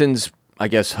Dodson's, I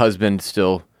guess, husband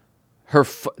still,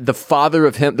 the father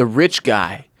of him, the rich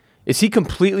guy, is he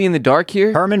completely in the dark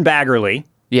here? Herman Baggerly.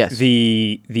 Yes.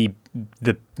 The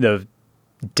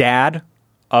dad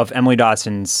of Emily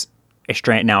Dodson's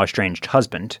now estranged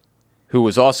husband, who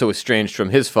was also estranged from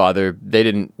his father. They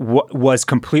didn't was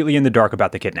completely in the dark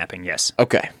about the kidnapping. Yes.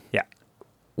 Okay. Yeah.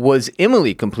 Was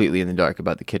Emily completely in the dark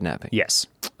about the kidnapping? Yes.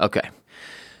 Okay.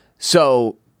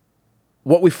 So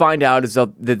what we find out is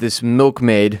that this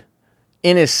milkmaid,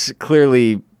 Ennis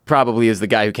clearly probably is the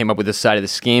guy who came up with this side of the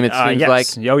scheme, it seems like.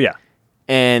 Oh, yeah.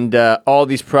 And all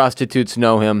these prostitutes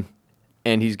know him,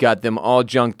 and he's got them all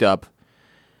junked up.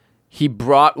 He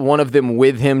brought one of them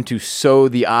with him to sew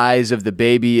the eyes of the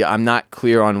baby. I'm not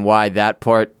clear on why that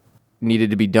part needed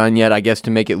to be done yet. I guess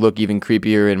to make it look even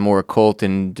creepier and more occult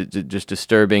and just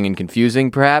disturbing and confusing,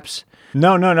 perhaps.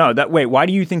 No. Wait, why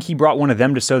do you think he brought one of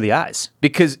them to sew the eyes?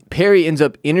 Because Perry ends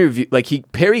up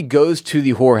Perry goes to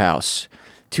the whorehouse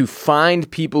to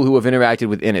find people who have interacted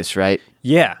with Ennis, right?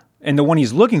 Yeah, and the one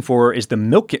he's looking for is the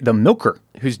milker,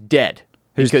 who's dead.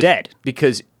 Dead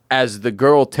because as the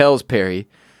girl tells Perry,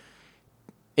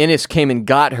 Ennis came and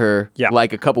got her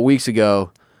like a couple weeks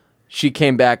ago. She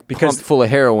came back pumped full of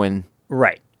heroin.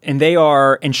 Right.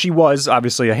 And she was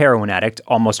obviously a heroin addict.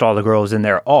 Almost all the girls in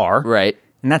there are. Right.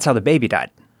 And that's how the baby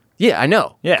died. Yeah, I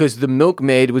know. Yeah. Because the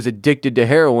milkmaid was addicted to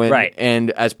heroin. Right.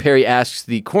 And as Perry asks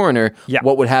the coroner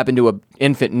what would happen to an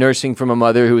infant nursing from a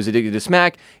mother who was addicted to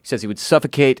smack, he says he would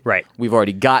suffocate. Right. We've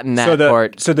already gotten that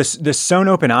part. So the sewn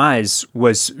open eyes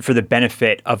was for the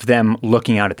benefit of them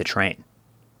looking out at the train.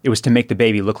 It was to make the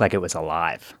baby look like it was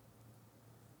alive.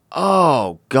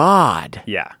 Oh, God.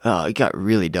 Yeah. Oh, it got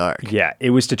really dark. Yeah.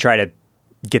 It was to try to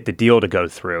get the deal to go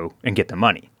through and get the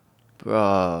money.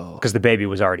 Bro. Because the baby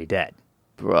was already dead.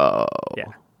 Bro. Yeah.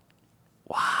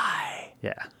 Why?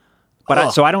 Yeah.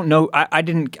 But so I don't know. I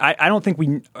don't think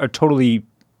we are totally.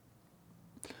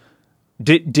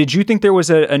 Did you think there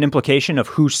was an implication of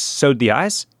who sewed the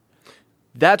eyes?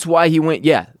 That's why he went.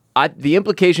 Yeah. The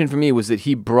implication for me was that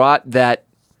he brought that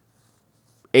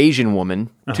Asian woman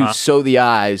to sew the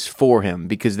eyes for him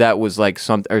because that was like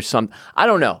some. I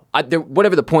don't know.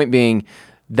 Whatever the point being,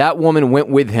 that woman went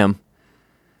with him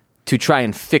to try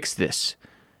and fix this.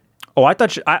 Oh, I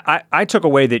thought I took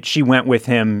away that she went with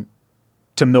him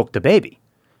to milk the baby.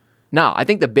 No, I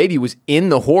think the baby was in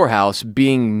the whorehouse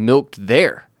being milked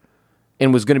there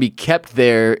and was going to be kept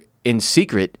there in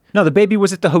secret. No, the baby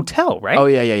was at the hotel, right? Oh,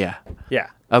 yeah. Yeah.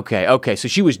 Okay. So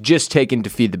she was just taken to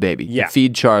feed the baby. Yeah. To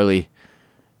feed Charlie.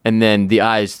 And then the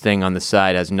eyes thing on the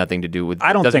side has nothing to do with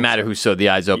it. Doesn't matter who sewed the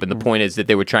eyes open. The point is that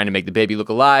they were trying to make the baby look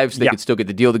alive so they could still get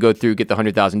the deal to go through, get the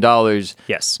 $100,000.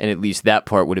 Yes. And at least that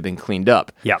part would have been cleaned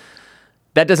up. Yeah.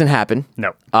 That doesn't happen.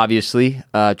 No. Obviously.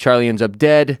 Charlie ends up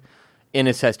dead.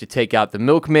 Ennis has to take out the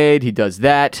milkmaid. He does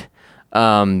that,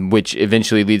 which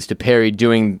eventually leads to Perry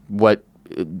doing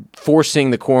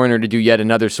forcing the coroner to do yet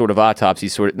another sort of autopsy,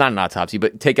 not an autopsy,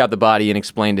 but take out the body and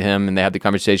explain to him, and they have the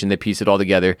conversation, they piece it all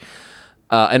together.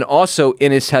 And also,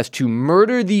 Ennis has to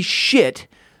murder the shit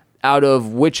out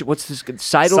of what's this?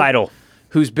 Seidel?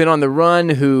 Who's been on the run,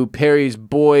 who Perry's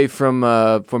boy from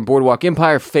Boardwalk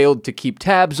Empire failed to keep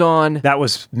tabs on. That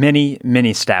was many,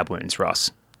 many stab wounds,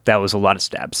 Ross. That was a lot of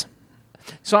stabs.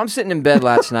 So I'm sitting in bed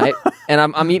last night, and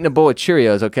I'm eating a bowl of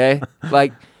Cheerios, okay?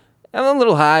 Like, I'm a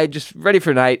little high, just ready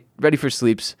for night, ready for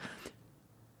sleeps.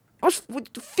 I was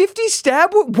 50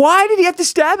 stab? Why did he have to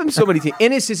stab him so many times?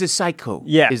 Ennis is a psycho,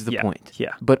 is the point.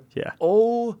 Yeah. But,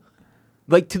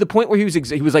 like to the point where he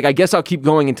was like, I guess I'll keep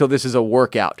going until this is a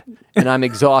workout, and I'm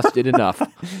exhausted enough.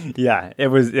 Yeah, it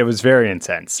was very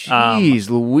intense. Jeez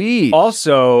Louise.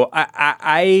 Also,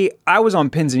 I was on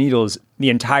pins and needles the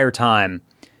entire time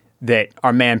that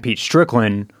our man Pete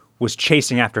Strickland was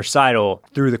chasing after Seidel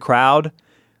through the crowd,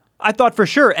 I thought for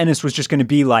sure Ennis was just going to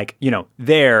be like,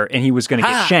 there, and he was going to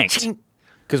get shanked.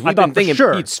 Because we've been thinking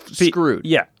Pete's screwed.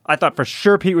 Yeah, I thought for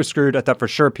sure Pete was screwed. I thought for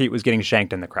sure Pete was getting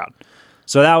shanked in the crowd.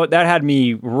 So that had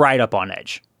me right up on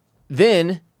edge.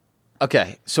 Then,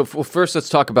 okay, so first let's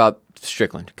talk about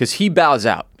Strickland, because he bows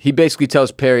out. He basically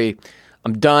tells Perry,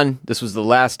 I'm done. This was the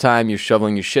last time you're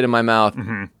shoveling your shit in my mouth.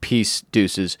 Mm-hmm. Peace,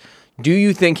 deuces. Do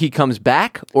you think he comes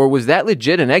back, or was that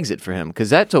legit an exit for him? Because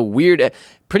that's a weird,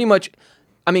 pretty much,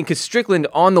 because Strickland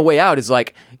on the way out is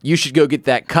like, you should go get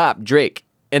that cop, Drake.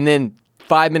 And then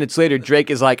 5 minutes later, Drake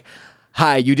is like,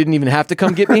 hi, you didn't even have to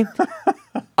come get me?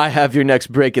 I have your next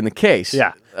break in the case.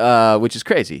 Yeah. Which is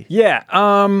crazy. Yeah.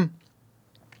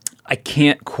 I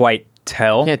can't quite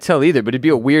tell. Can't tell either, but it'd be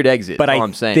a weird exit. But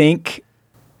I'm saying. Think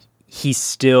he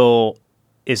still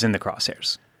is in the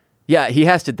crosshairs. Yeah, he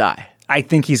has to die. I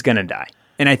think he's going to die.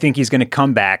 And I think he's going to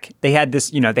come back. They had this,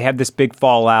 they have this big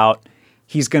fallout.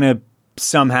 He's going to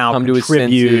somehow come contribute.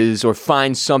 To his senses or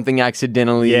find something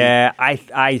accidentally. Yeah,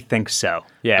 I think so.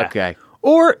 Yeah. Okay.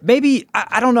 Or maybe,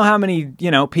 I don't know how many,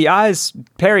 PIs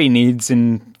Perry needs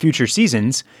in future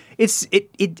seasons. It's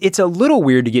a little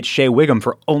weird to get Shea Wiggum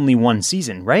for only one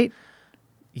season, right?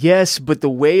 Yes, but the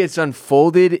way it's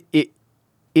unfolded,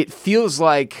 it feels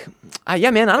like,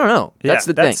 yeah, man, I don't know. That's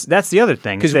the thing. That's the other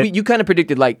thing. Because you kind of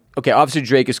predicted, like, okay, Officer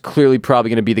Drake is clearly probably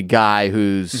going to be the guy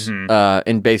who's,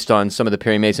 and based on some of the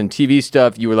Perry Mason TV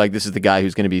stuff, you were like, this is the guy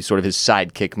who's going to be sort of his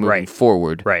sidekick moving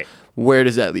forward. Right. Where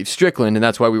does that leave Strickland? And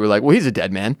that's why we were like, well, he's a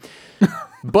dead man.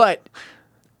 But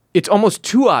it's almost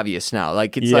too obvious now.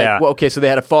 Like, it's like, well, okay, so they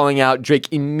had a falling out.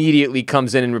 Drake immediately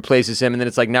comes in and replaces him. And then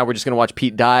it's like, now we're just going to watch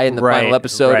Pete die in the final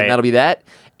episode. And that'll be that.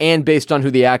 And based on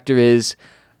who the actor is,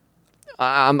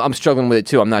 I'm struggling with it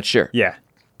too. I'm not sure. Yeah.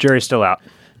 Jury's still out.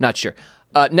 Not sure.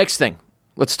 Next thing.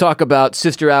 Let's talk about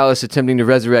Sister Alice attempting to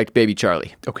resurrect baby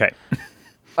Charlie. Okay.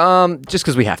 Just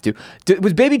because we have to.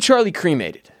 Was baby Charlie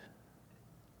cremated?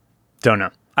 Don't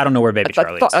know. I don't know where baby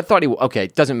Charlie is. I thought he was. Okay,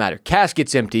 doesn't matter.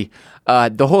 Casket's empty.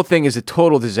 The whole thing is a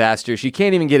total disaster. She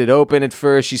can't even get it open at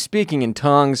first. She's speaking in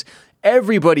tongues.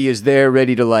 Everybody is there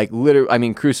ready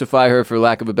to crucify her, for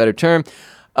lack of a better term.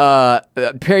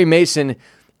 Perry Mason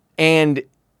and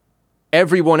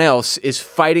everyone else is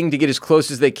fighting to get as close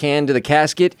as they can to the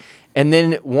casket. And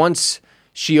then once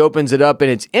she opens it up and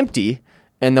it's empty,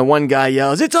 and the one guy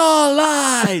yells, "It's all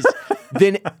lies!"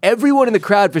 then everyone in the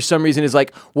crowd, for some reason, is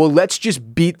like, well, let's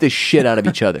just beat the shit out of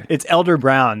each other. It's Elder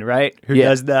Brown, right? Who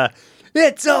does the,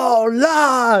 "It's all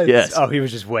lies!" Yes. Oh, he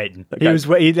was just waiting.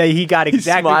 He got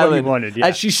exactly what he wanted. Yeah.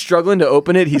 As she's struggling to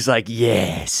open it, he's like,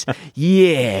 yes,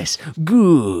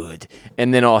 good.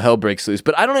 And then all hell breaks loose.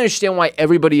 But I don't understand why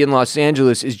everybody in Los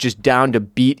Angeles is just down to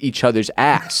beat each other's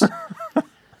ass.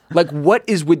 Like, what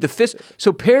is with the fist?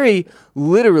 So Perry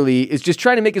literally is just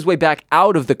trying to make his way back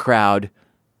out of the crowd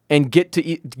and get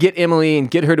Emily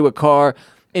and get her to a car.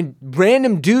 And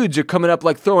random dudes are coming up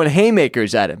like throwing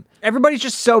haymakers at him. Everybody's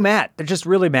just so mad. They're just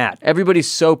really mad. Everybody's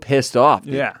so pissed off.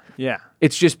 Dude. Yeah.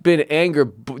 It's just been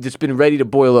anger that's been ready to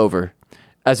boil over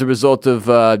as a result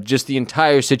of just the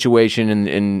entire situation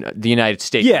in the United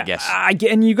States, I guess.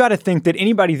 And you got to think that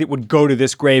anybody that would go to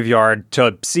this graveyard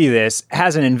to see this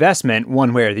has an investment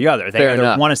one way or the other. They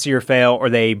either want to see her fail, or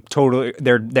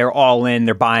they're all in,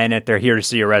 they're buying it, they're here to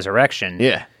see a resurrection.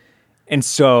 Yeah. And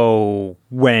so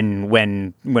when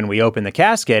we open the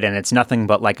casket and it's nothing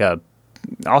but like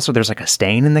there's like a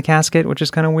stain in the casket, which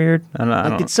is kind of weird. I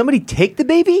don't did somebody take the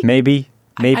baby? Maybe.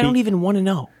 I don't even want to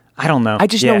know. I don't know. I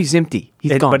just know he's empty.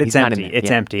 He's gone. But it's empty. It's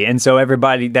empty. And so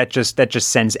everybody, that just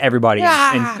sends everybody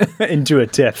into a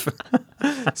tiff.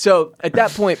 So at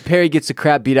that point, Perry gets the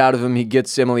crap beat out of him. He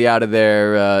gets Emily out of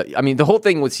there. The whole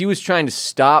thing was he was trying to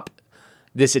stop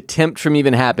this attempt from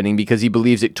even happening because he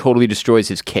believes it totally destroys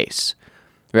his case.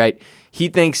 Right? He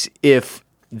thinks if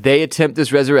they attempt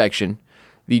this resurrection,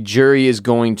 the jury is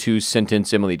going to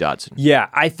sentence Emily Dodson. Yeah,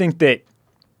 I think that.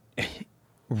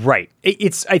 Right.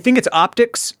 I think it's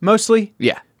optics mostly.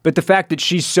 Yeah. But the fact that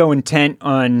she's so intent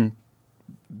on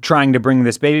trying to bring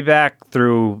this baby back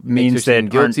through means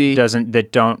that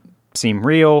don't seem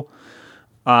real,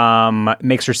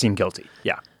 makes her seem guilty.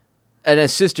 Yeah. And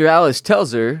as Sister Alice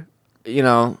tells her,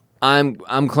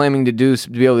 I'm claiming to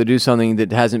be able to do something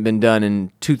that hasn't been done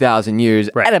in 2,000 years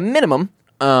at a minimum.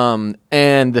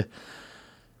 And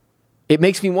it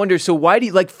makes me wonder. So why do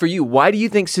you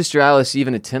think Sister Alice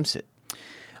even attempts it?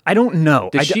 I don't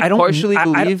know. Does she partially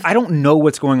believe? I don't know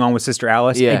what's going on with Sister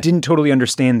Alice. Yeah. I didn't totally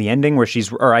understand the ending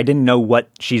I didn't know what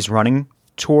she's running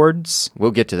towards.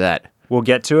 We'll get to that. We'll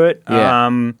get to it.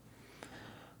 Yeah.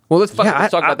 Well, let's talk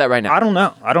about that right now. I don't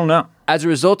know. As a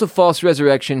result of failed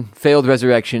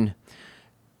resurrection,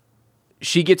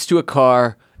 she gets to a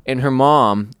car, and her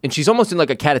mom, and she's almost in like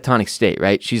a catatonic state,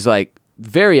 right? She's like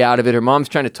very out of it. Her mom's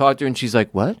trying to talk to her, and she's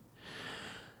like, what?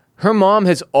 Her mom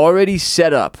has already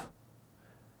set up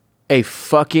a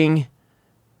fucking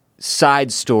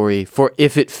side story for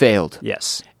if it failed.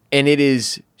 Yes. And it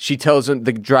is, she tells him,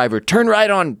 the driver, turn right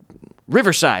on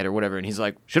Riverside or whatever. And he's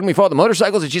like, shouldn't we follow the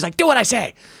motorcycles? And she's like, do what I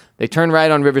say. They turn right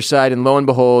on Riverside, and lo and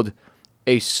behold,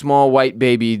 a small white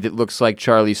baby that looks like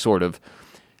Charlie, sort of,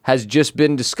 has just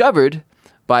been discovered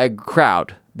by a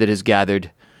crowd that has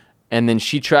gathered. And then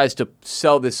she tries to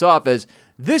sell this off as,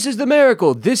 this is the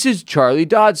miracle. This is Charlie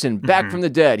Dodson, back from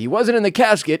the dead. He wasn't in the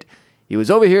casket. He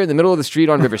was over here in the middle of the street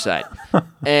on Riverside.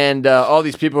 And all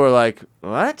these people are like,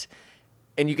 what?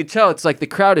 And you can tell it's like the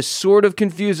crowd is sort of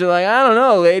confused. They're like, I don't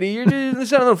know, lady. You're just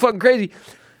sounding a little fucking crazy.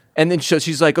 And then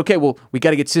she's like, okay, well, we got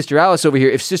to get Sister Alice over here.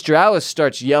 If Sister Alice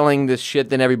starts yelling this shit,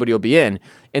 then everybody will be in.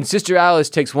 And Sister Alice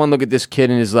takes one look at this kid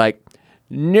and is like,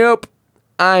 nope,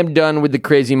 I'm done with the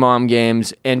crazy mom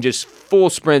games, and just full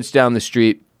sprints down the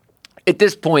street. At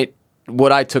this point,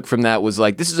 what I took from that was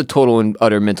like, this is a total and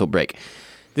utter mental break.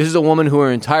 This is a woman who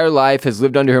her entire life has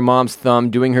lived under her mom's thumb,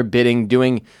 doing her bidding,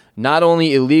 doing not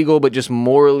only illegal, but just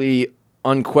morally,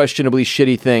 unquestionably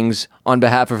shitty things on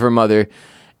behalf of her mother.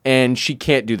 And she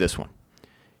can't do this one.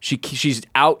 She's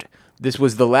out. This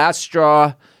was the last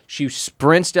straw. She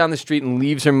sprints down the street and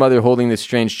leaves her mother holding this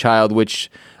strange child,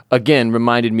 which, again,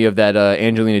 reminded me of that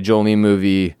Angelina Jolie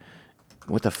movie.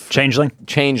 What the Changeling?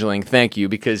 Changeling, thank you.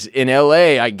 Because in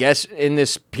L.A., I guess in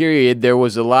this period, there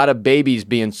was a lot of babies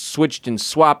being switched and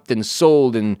swapped and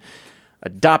sold and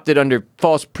adopted under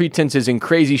false pretenses and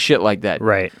crazy shit like that.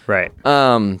 Right.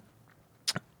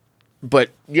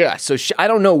 But yeah, so I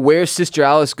don't know where Sister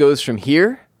Alice goes from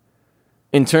here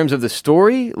in terms of the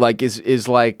story. Like, is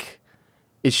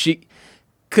she?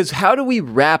 Because how do we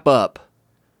wrap up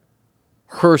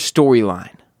her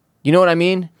storyline? You know what I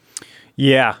mean?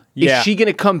 Yeah. Is she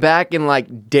gonna come back and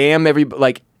like damn everybody?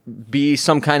 Like, be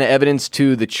some kind of evidence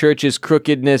to the church's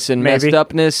crookedness and messed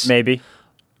upness? Maybe.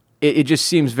 It just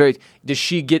seems very... Does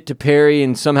she get to Perry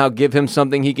and somehow give him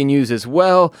something he can use as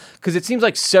well? Because it seems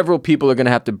like several people are going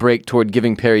to have to break toward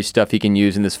giving Perry stuff he can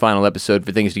use in this final episode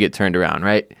for things to get turned around,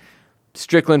 right?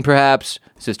 Strickland, perhaps.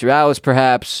 Sister Alice,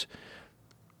 perhaps.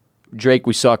 Drake,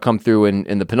 we saw come through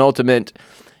in the penultimate.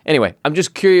 Anyway, I'm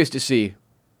just curious to see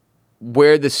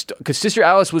where this... Because Sister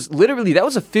Alice was literally... That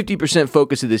was a 50%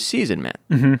 focus of this season, man.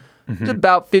 Mm-hmm. It's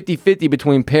about 50-50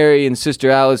 between Perry and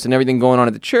Sister Alice and everything going on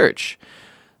at the church.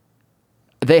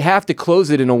 They have to close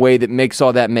it in a way that makes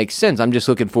all that make sense. I'm just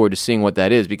looking forward to seeing what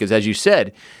that is because, as you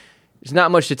said, there's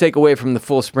not much to take away from the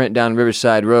full sprint down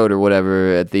Riverside Road or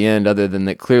whatever at the end other than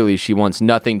that clearly she wants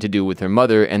nothing to do with her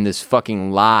mother and this fucking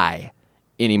lie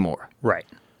anymore. Right.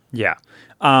 Yeah.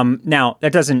 Now,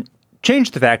 that doesn't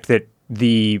change the fact that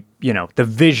the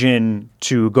vision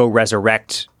to go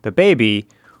resurrect the baby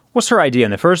was her idea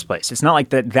in the first place. It's not like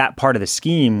that part of the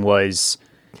scheme was...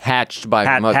 hatched by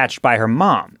her mother. Hatched by her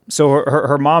mom. So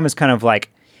her mom is kind of like,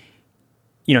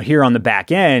 here on the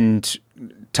back end,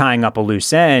 tying up a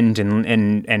loose end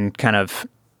and kind of,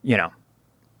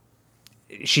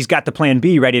 she's got the plan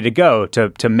B ready to go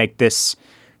to make this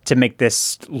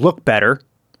look better.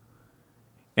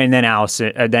 And then Alice,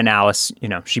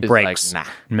 she breaks like,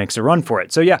 nah. and makes a run for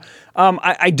it. So yeah,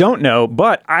 I don't know,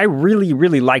 but I really,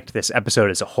 really liked this episode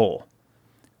as a whole.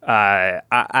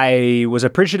 I was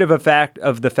appreciative of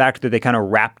the fact that they kind of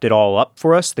wrapped it all up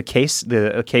for us, the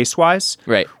case wise.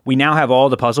 Right. We now have all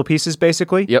the puzzle pieces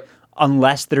basically. Yep.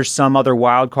 Unless there's some other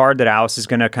wild card that Alice is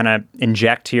going to kind of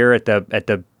inject here at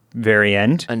the very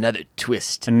end. Another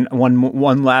twist. And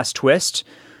one last twist.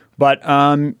 But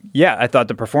I thought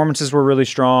the performances were really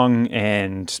strong,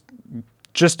 and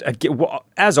just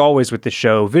as always with the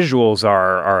show, visuals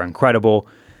are incredible.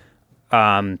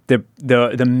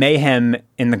 The mayhem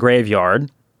in the graveyard,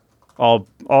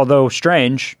 although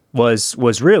strange,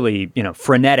 was really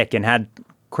frenetic and had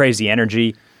crazy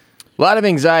energy. A lot of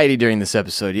anxiety during this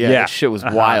episode. Yeah, that shit was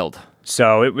wild.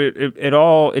 So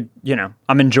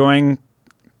I'm enjoying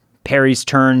Perry's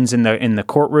turns in the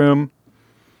courtroom.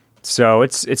 So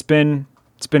it's been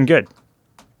good.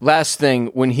 Last thing,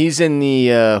 when he's in the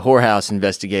whorehouse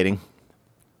investigating,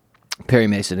 Perry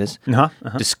Mason is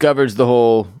discovers the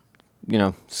whole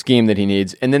scheme that he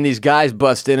needs, and then these guys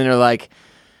bust in and are like,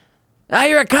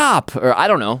 you're a cop, or I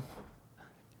don't know.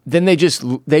 Then they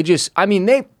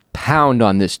pound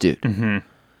on this dude. Mm-hmm.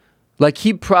 Like,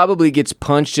 he probably gets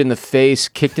punched in the face,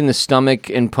 kicked in the stomach,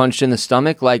 and punched in the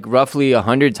stomach like roughly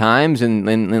 100 times in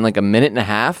like a minute and a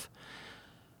half.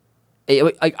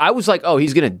 I was like, oh,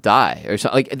 he's gonna die or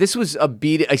something. Like this was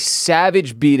a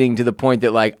savage beating to the point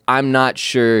that like I'm not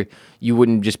sure you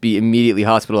wouldn't just be immediately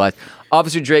hospitalized.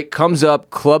 Officer Drake comes up,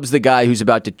 clubs the guy who's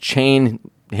about to chain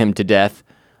him to death.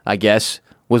 I guess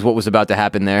was what was about to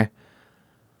happen there.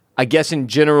 I guess in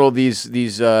general,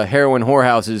 these heroin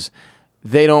whorehouses,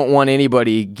 they don't want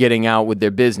anybody getting out with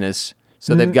their business,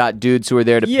 so they've got dudes who are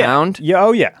there to pound. Yeah.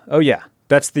 Oh yeah.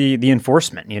 That's the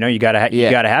enforcement. You know, you gotta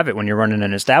have it when you're running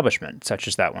an establishment such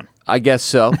as that one. I guess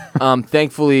so.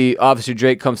 Thankfully, Officer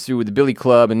Drake comes through with the billy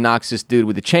club and knocks this dude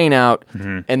with the chain out,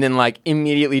 and then like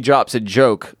immediately drops a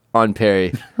joke on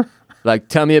Perry, like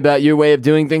tell me about your way of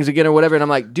doing things again or whatever. And I'm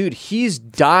like, dude, he's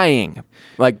dying.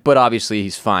 Like, but obviously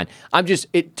he's fine.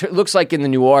 It looks like in the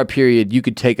noir period, you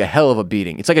could take a hell of a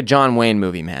beating. It's like a John Wayne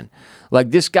movie, man.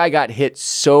 Like this guy got hit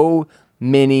so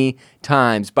many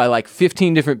times by like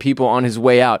 15 different people on his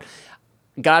way out.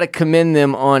 Gotta commend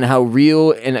them on how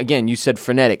real, and again, you said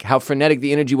frenetic, how frenetic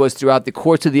the energy was throughout the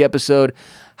course of the episode,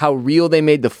 how real they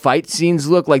made the fight scenes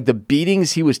look, like the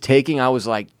beatings he was taking. I was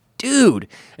like, dude.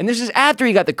 And this is after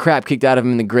he got the crap kicked out of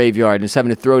him in the graveyard and is having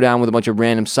to throw down with a bunch of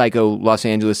random psycho Los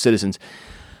Angeles citizens.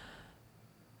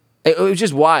 It was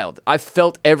just wild. I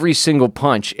felt every single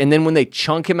punch. And then when they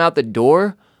chunk him out the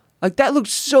door, like that looked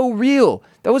so real.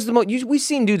 That was the most. We've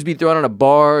seen dudes be thrown out of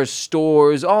bars,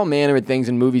 stores, all manner of things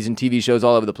in movies and TV shows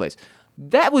all over the place.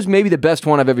 That was maybe the best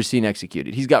one I've ever seen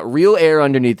executed. He's got real air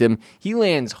underneath him. He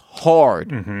lands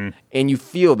hard, and you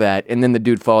feel that. And then the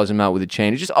dude follows him out with a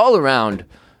chain. It's just all around,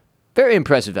 very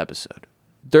impressive episode.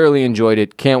 Thoroughly enjoyed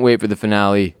it. Can't wait for the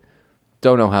finale.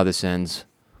 Don't know how this ends.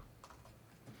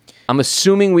 I'm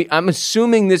assuming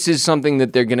this is something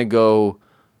that they're gonna go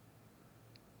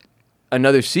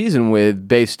another season with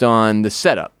based on the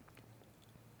setup.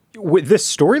 With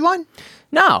this storyline?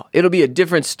 No, it'll be a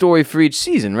different story for each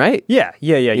season, right? Yeah.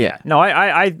 No,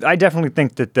 I definitely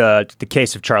think that the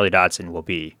case of Charlie Dodson will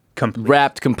be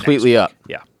wrapped completely up.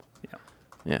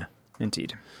 Yeah.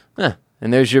 Indeed. And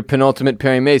there's your penultimate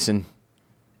Perry Mason.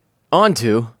 On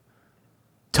to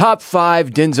top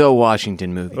 5 Denzel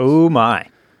Washington movies. Oh my.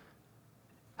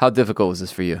 How difficult was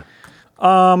this for you?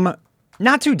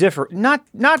 Not too different. Not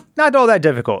all that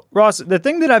difficult. Ross, the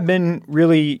thing that I've been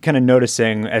really kind of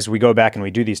noticing as we go back and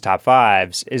we do these top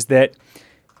 5s is that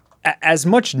as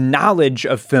much knowledge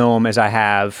of film as I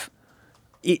have,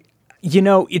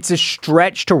 it's a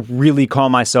stretch to really call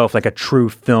myself like a true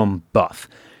film buff.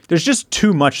 There's just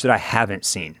too much that I haven't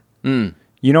seen. You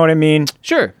know what I mean?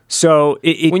 Sure. So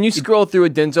when you scroll through a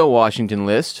Denzel Washington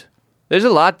list, there's a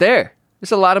lot there.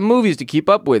 There's a lot of movies to keep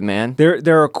up with, man.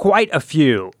 There are quite a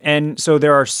few, and so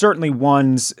there are certainly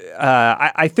ones.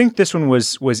 I think this one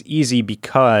was easy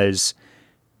because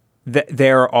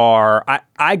there are.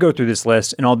 I go through this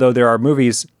list, and although there are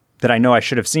movies that I know I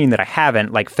should have seen that I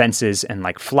haven't, like Fences and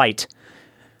like Flight,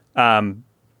 the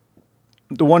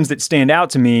ones that stand out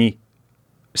to me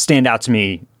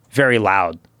very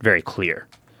loud, very clear.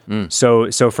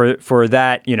 So for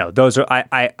that, those are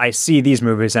I see these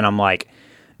movies and I'm like.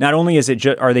 Not only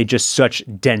are they just such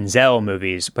Denzel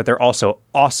movies, but they're also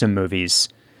awesome movies,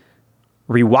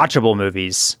 rewatchable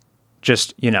movies.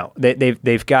 Just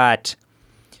they've got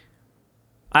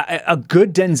a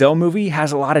good Denzel movie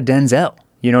has a lot of Denzel.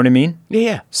 You know what I mean?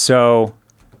 Yeah. So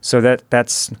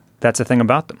that's a thing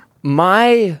about them.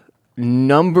 My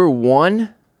number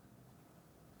 1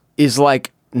 is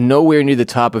like nowhere near the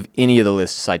top of any of the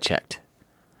lists I checked.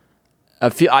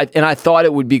 I thought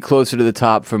it would be closer to the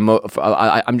top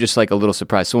I'm just like a little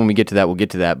surprised. So when we get to that, we'll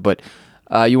get to that. But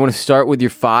you want to start with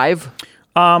your 5?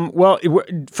 Well,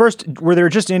 first, were there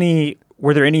any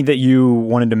that you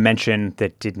wanted to mention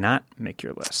that did not make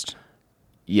your list?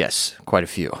 Yes, quite a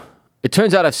few. It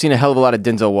turns out I've seen a hell of a lot of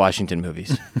Denzel Washington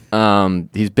movies.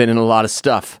 He's been in a lot of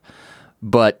stuff.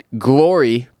 But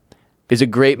Glory is a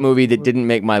great movie that didn't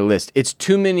make my list. It's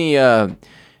too many...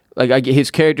 his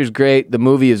character's great. The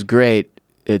movie is great.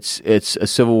 It's a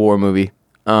Civil War movie.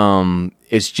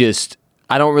 It's just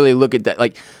I don't really look at that.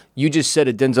 Like you just said,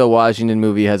 a Denzel Washington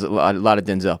movie has a lot of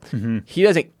Denzel. Mm-hmm. He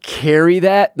doesn't carry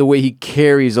that the way he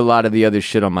carries a lot of the other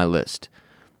shit on my list.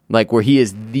 Like where he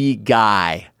is the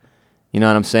guy. You know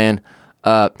what I'm saying?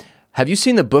 Have you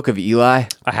seen The Book of Eli?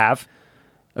 I have.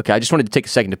 Okay, I just wanted to take a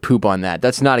second to poop on that.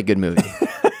 That's not a good movie.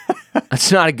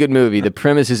 That's not a good movie. The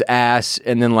premise is ass,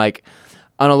 and then like.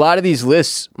 On a lot of these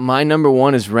lists, my number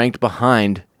 1 is ranked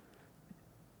behind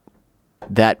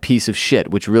that piece of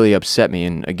shit, which really upset me.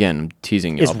 And again, I'm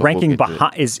teasing you. Is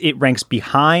it ranks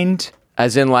behind?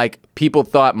 As in, like, people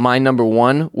thought my number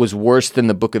 1 was worse than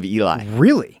The Book of Eli.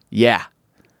 Really? Yeah.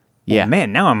 Yeah. Oh,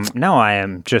 man, now I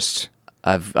am just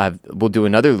we'll do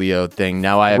another Leo thing.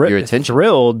 Now I have your attention.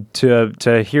 Thrilled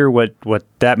to hear what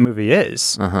that movie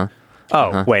is.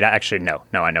 Wait, actually, no,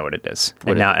 I know what it is.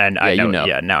 I know.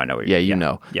 Yeah, now I know what you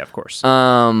know. Yeah, of course.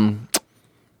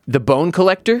 The Bone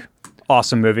Collector.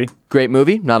 Awesome movie. Great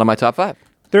movie. Not on my top 5.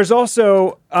 There's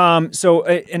also,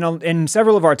 in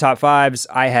several of our top 5s,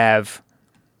 I have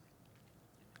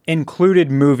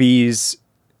included movies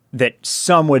that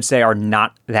some would say are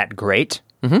not that great,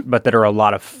 but that are a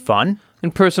lot of fun.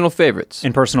 And personal favorites.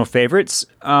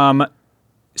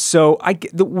 So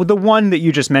the one that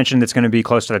you just mentioned that's going to be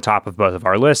close to the top of both of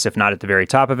our lists, if not at the very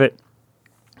top of it,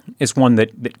 is one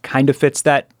that kind of fits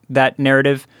that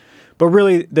narrative. But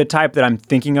really, the type that I'm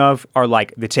thinking of are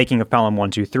like The Taking of Pelham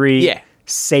 1, 2, 3. Yeah.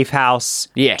 Safe House.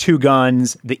 Yeah. Two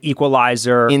Guns. The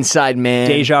Equalizer. Inside Man.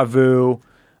 Deja Vu.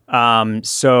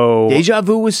 Deja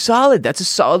Vu was solid. That's a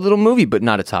solid little movie, but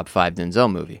not a top 5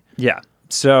 Denzel movie. Yeah.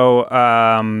 So,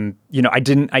 I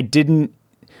didn't.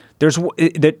 There's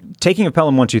the Taking of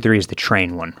Pelham 1, 2, 3 is the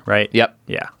train one, right? Yep.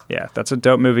 Yeah. That's a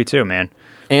dope movie too, man.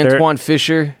 Antoine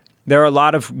Fisher. There are a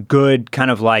lot of good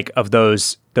kind of like of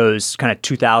those kind of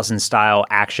 2000 style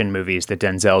action movies that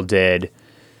Denzel did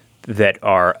that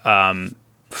are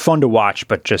fun to watch,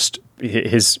 but just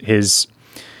his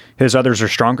others are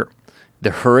stronger.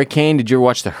 The Hurricane. Did you ever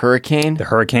watch The Hurricane? The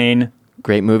Hurricane.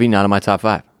 Great movie. Not in my top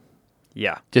 5.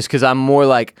 Yeah. Just because I'm more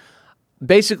like,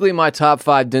 basically my top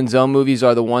 5 Denzel movies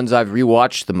are the ones I've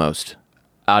rewatched the most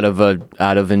out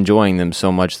of enjoying them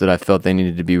so much that I felt they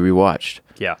needed to be rewatched.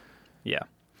 Yeah.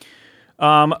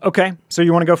 Okay, so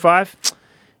you want to go 5?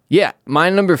 Yeah,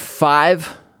 my number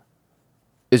 5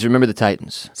 is Remember the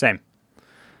Titans. Same.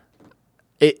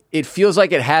 It feels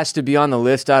like it has to be on the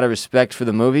list out of respect for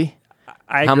the movie.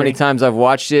 I agree. How many times I've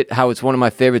watched it, how it's one of my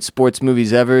favorite sports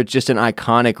movies ever. It's just an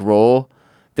iconic role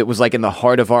that was like in the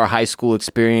heart of our high school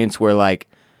experience where like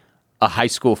a high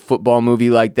school football movie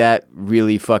like that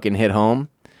really fucking hit home.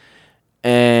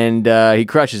 And he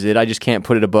crushes it. I just can't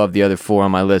put it above the other 4 on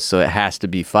my list, so it has to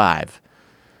be 5.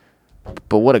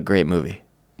 But what a great movie.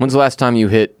 When's the last time you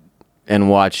hit and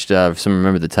watched some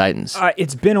Remember the Titans?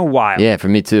 It's been a while. Yeah, for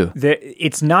me too.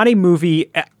 It's not a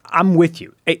movie. I'm with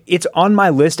you. It's on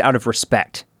my list out of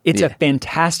respect. It's a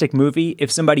fantastic movie.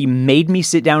 If somebody made me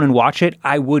sit down and watch it,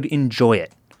 I would enjoy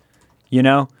it. You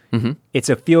know? Mm-hmm. It's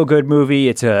a feel-good movie.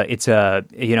 It's a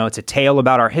tale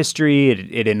about our history.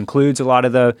 It includes a lot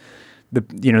of the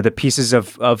pieces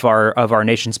of our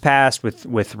nation's past with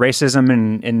racism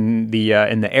in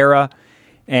the era,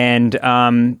 and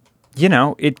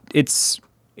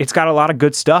it's got a lot of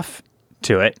good stuff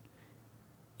to it.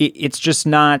 It's just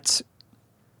not.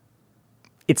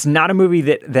 It's not a movie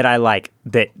that I like,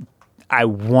 that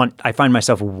I find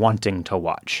myself wanting to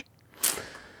watch.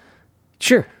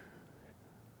 Sure.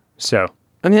 So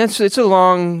I mean, it's a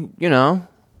long,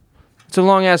 it's a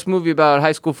long ass movie about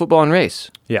high school football and race.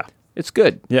 yeah. It's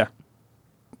good. Yeah.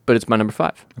 But it's my number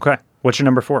 5. Okay. What's your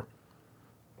number 4?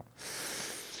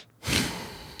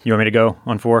 You want me to go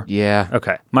on 4? Yeah.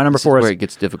 Okay. My number This 4 is is where it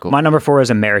gets difficult. My number 4 is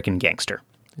American Gangster.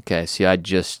 Okay. See, I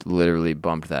just literally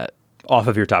bumped that Off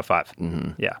of your top 5.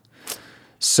 Mm-hmm. Yeah.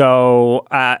 So,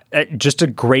 just a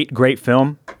great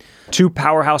film. 2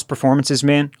 powerhouse performances,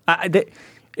 man.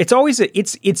 It's always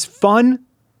it's fun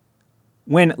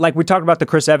when, like, we talked about the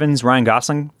Chris Evans Ryan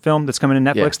Gosling film that's coming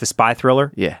to Netflix, the spy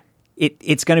thriller. Yeah.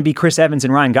 It's going to be Chris Evans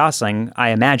and Ryan Gosling, I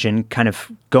imagine, kind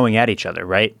of going at each other,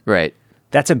 right? Right.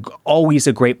 That's always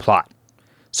a great plot.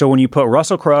 So when you put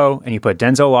Russell Crowe and you put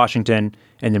Denzel Washington,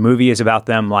 and the movie is about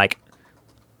them like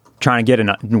trying to get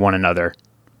one another,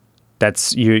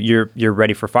 that's you're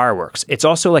ready for fireworks. It's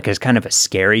also like a kind of a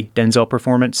scary Denzel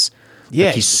performance. Yeah,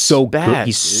 like he's so bad, good.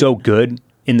 He's dude. so good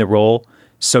in the role,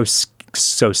 so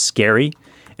scary.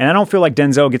 And I don't feel like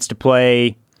Denzel gets to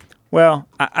play. Well,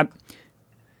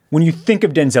 when you think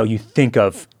of Denzel, you think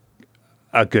of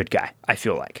a good guy. I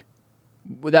feel like.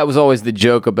 Well, that was always the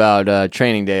joke about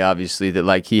Training Day, obviously, that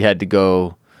like he had to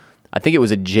go. I think it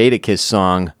was a Jadakiss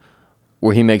song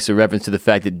where he makes a reference to the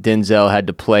fact that Denzel had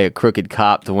to play a crooked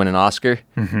cop to win an Oscar.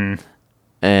 Mm-hmm.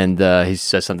 And he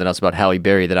says something else about Halle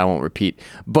Berry that I won't repeat.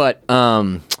 But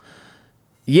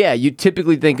yeah, you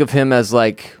typically think of him as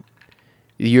like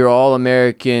your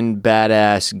all-American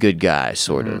badass good guy,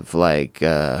 sort of. Like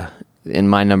in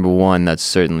my number 1, that's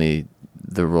certainly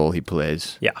the role he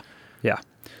plays. Yeah.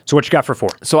 So what you got for 4?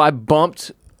 So I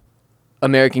bumped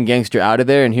American Gangster out of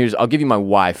there, and I'll give you my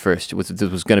why first. This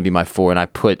was going to be my 4, and I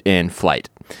put in Flight.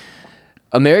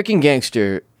 American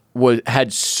Gangster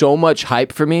had so much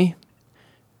hype for me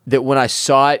that when I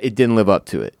saw it, it didn't live up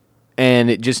to it. And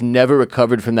it just never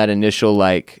recovered from that initial,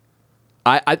 like,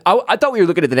 I thought we were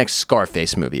looking at the next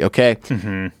Scarface movie, okay?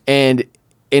 Mm-hmm. And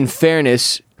in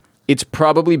fairness, it's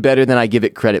probably better than I give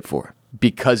it credit for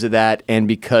because of that, and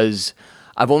because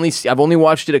I've only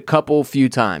watched it a few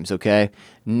times, okay?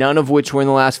 None of which were in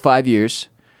the last 5 years,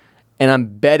 and I'm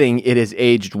betting it has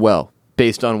aged well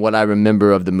based on what I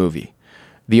remember of the movie.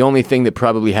 The only thing that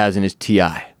probably hasn't is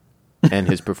T.I. and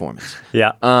his performance.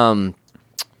 Yeah.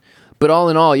 But all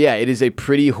in all, yeah, it is a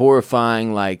pretty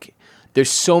horrifying, like, there's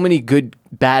so many good,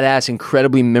 badass,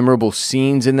 incredibly memorable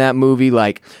scenes in that movie.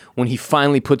 Like, when he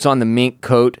finally puts on the mink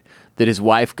coat that his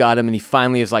wife got him, and he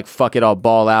finally is like, fuck it, I'll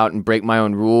ball out and break my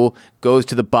own rule, goes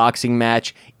to the boxing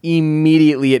match,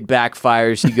 immediately it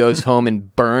backfires. He goes home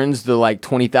and burns the, like,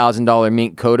 $20,000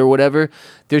 mink coat or whatever.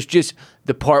 There's just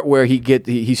the part where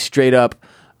he straight up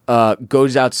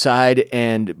goes outside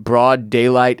and broad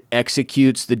daylight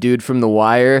executes the dude from The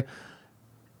Wire,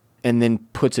 and then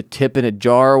puts a tip in a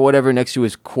jar or whatever next to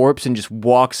his corpse and just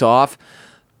walks off,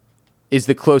 is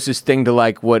the closest thing to,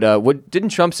 like, what didn't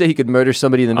Trump say he could murder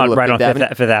somebody in the middle of Fifth Avenue?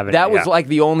 Fifth Avenue? That was like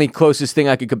the only closest thing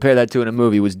I could compare that to in a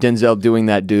movie, was Denzel doing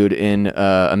that dude in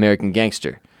American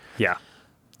Gangster. Yeah.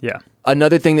 Yeah.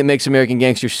 Another thing that makes American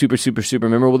Gangster super, super, super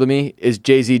memorable to me is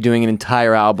Jay-Z doing an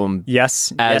entire album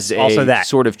as also that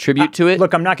sort of tribute to it.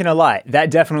 Look, I'm not going to lie.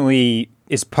 That definitely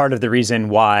is part of the reason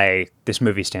why this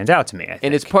movie stands out to me, I think.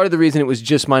 And it's part of the reason it was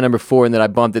just my number 4 and that I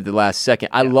bumped it the last second.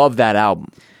 I love that album,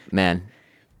 man.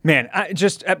 Man,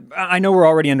 I know we're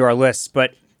already into our lists,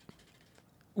 but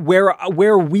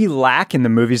where we lack in the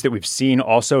movies that we've seen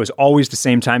also is always the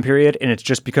same time period, and it's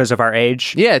just because of our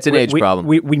age. Yeah, it's an age problem.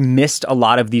 We missed a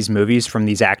lot of these movies from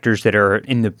these actors that are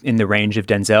in the range of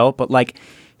Denzel, but like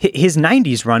his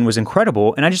 90s run was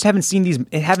incredible, and I just haven't seen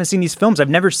these films. I've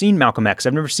never seen Malcolm X.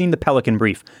 I've never seen The Pelican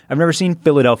Brief. I've never seen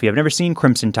Philadelphia. I've never seen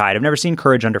Crimson Tide. I've never seen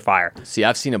Courage Under Fire. See,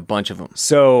 I've seen a bunch of them.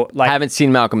 So, like, I haven't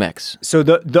seen Malcolm X. So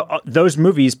those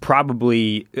movies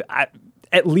probably,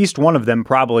 at least one of them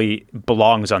probably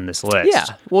belongs on this list. Yeah,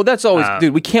 well, that's always,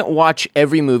 dude. We can't watch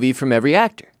every movie from every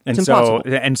actor. It's impossible.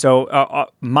 So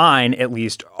mine, at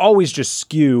least, always just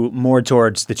skew more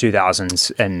towards the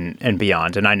 2000s and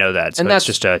beyond. And I know that. So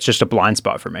it's just a blind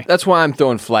spot for me. That's why I'm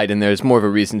throwing Flight in there. It's more of a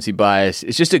recency bias.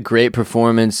 It's just a great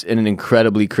performance and an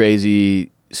incredibly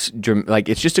crazy, like,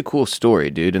 it's just a cool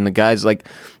story, dude. And the guy's like,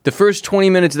 the first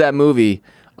 20 minutes of that movie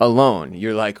alone,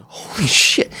 you're like, holy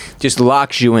shit, just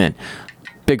locks you in.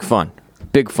 Big fun.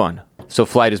 Big fun. So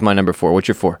Flight is my number 4. What's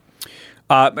your 4?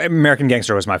 American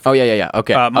Gangster was my 4. Oh, yeah.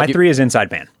 Okay. My 3 is Inside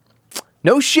Man.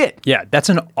 No shit. Yeah, that's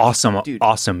an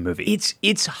awesome movie.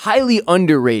 It's highly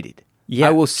underrated. Yeah.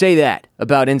 I will say that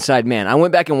about Inside Man. I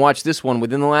went back and watched this one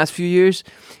within the last few years.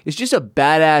 It's just a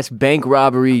badass bank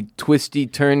robbery, twisty,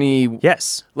 turny.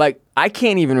 Yes. Like, I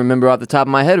can't even remember off the top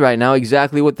of my head right now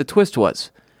exactly what the twist was.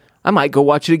 I might go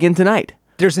watch it again tonight.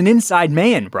 There's an inside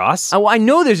man, Ross. Oh, I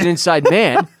know there's an inside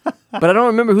man, but I don't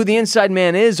remember who the inside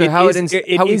man is or how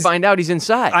we find out he's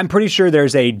inside. I'm pretty sure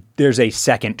there's a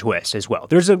second twist as well.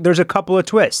 There's a couple of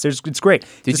twists. It's great.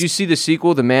 Did you see the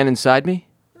sequel, The Man Inside Me?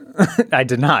 I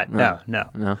did not. No.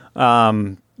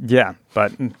 Yeah,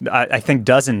 but I think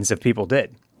dozens of people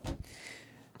did.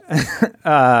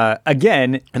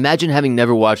 Again, imagine having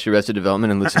never watched Arrested Development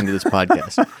and listening to this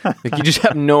podcast. Like, you just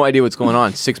have no idea what's going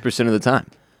on 6% of the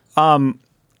time.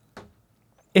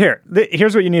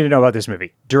 Here's what you need to know about this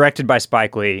movie. Directed by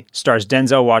Spike Lee, stars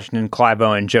Denzel Washington, Clive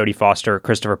Owen, Jodie Foster,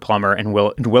 Christopher Plummer, and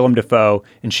Willem Dafoe,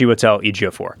 and Chiwetel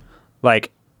Ejiofor. Like,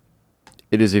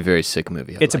 it is a very sick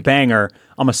movie. It's a banger.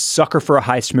 I'm a sucker for a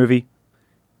heist movie.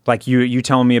 Like, you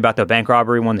telling me about the bank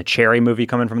robbery one, the Cherry movie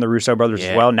coming from the Russo brothers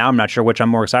as well. Now I'm not sure which I'm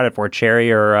more excited for,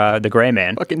 Cherry or The Gray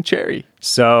Man. Fucking Cherry.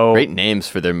 So great names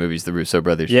for their movies, the Russo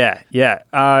brothers. Yeah.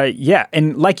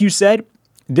 And like you said,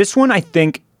 this one I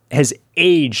think has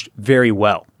aged very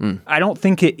well. I don't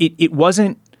think it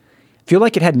wasn't. I feel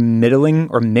like it had middling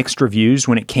or mixed reviews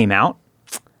when it came out.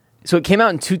 So it came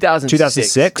out in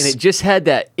 2006, and it just had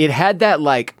that. It had that,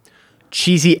 like,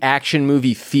 cheesy action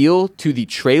movie feel to the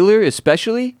trailer,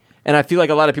 especially. And I feel like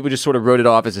a lot of people just sort of wrote it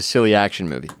off as a silly action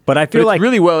movie. But I feel like it's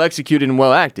really well executed and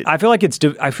well acted. I feel like it's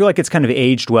kind of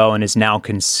aged well and is now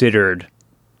considered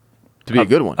to be a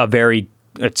good one.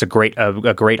 It's a great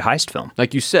heist film.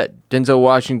 Like you said, Denzel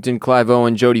Washington, Clive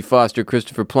Owen, Jodie Foster,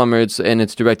 Christopher Plummer, and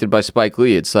it's directed by Spike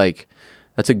Lee. It's like,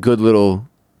 that's a good little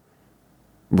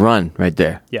run right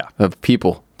there. Yeah. Of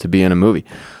people to be in a movie.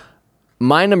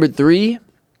 My number 3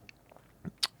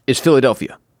 is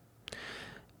Philadelphia.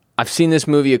 I've seen this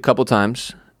movie a couple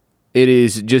times. It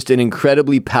is just an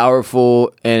incredibly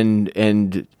powerful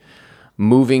and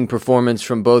moving performance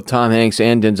from both Tom Hanks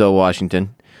and Denzel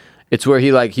Washington. It's where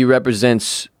he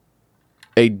represents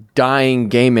a dying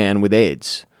gay man with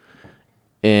AIDS.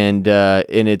 And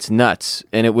it's nuts.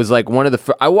 And it was like one of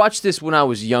the I watched this when I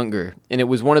was younger, and it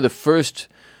was one of the first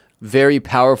very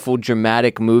powerful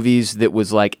dramatic movies that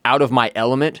was like out of my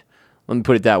element. Let me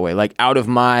put it that way, like out of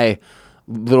my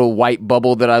little white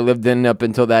bubble that I lived in up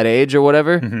until that age or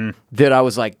whatever. That I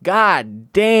was like,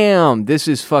 God damn, this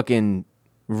is fucking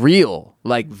real,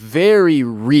 like very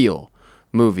real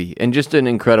movie, and just an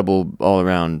incredible all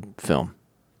around film.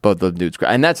 Both the dudes,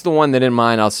 and that's the one that in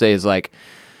mine I'll say is like.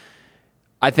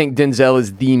 I think Denzel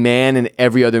is the man in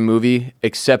every other movie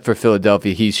except for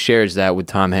Philadelphia. He shares that with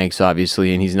Tom Hanks,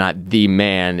 obviously, and he's not the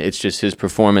man. It's just his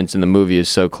performance in the movie is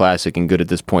so classic and good at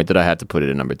this point that I had to put it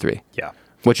at number 3. Yeah.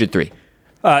 What's your 3?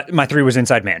 My 3 was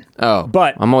Inside Man. Oh,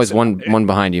 but I'm always one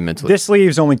behind you mentally. This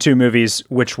leaves only 2 movies,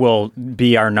 which will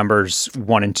be our numbers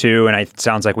 1 and 2, and it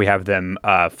sounds like we have them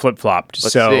flip-flopped.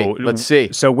 Let's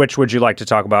see. So which would you like to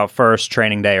talk about first,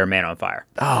 Training Day or Man on Fire?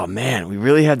 Oh, man, we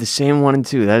really have the same 1 and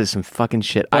 2. That is some fucking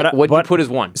shit. What'd you put as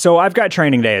 1? So I've got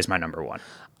Training Day as my number 1.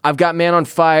 I've got Man on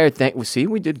Fire. See,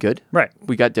 we did good. Right.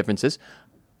 We got differences.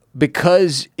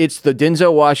 Because it's the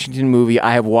Denzel Washington movie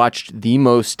I have watched the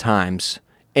most times.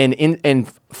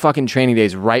 And fucking Training Day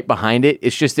is right behind it.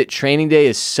 It's just that Training Day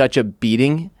is such a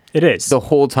beating. It is. The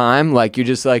whole time. Like, you're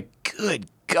just like, good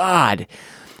God.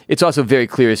 It's also very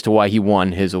clear as to why he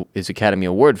won his Academy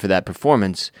Award for that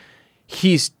performance.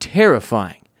 He's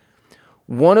terrifying.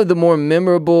 One of the more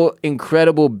memorable,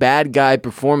 incredible bad guy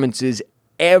performances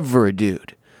ever,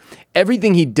 dude.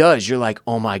 Everything he does, you're like,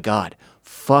 oh my God,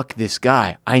 fuck this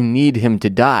guy. I need him to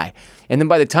die. And then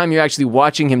by the time you're actually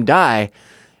watching him die,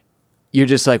 you're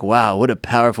just like, wow, what a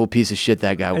powerful piece of shit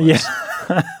that guy was.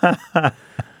 Yeah.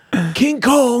 King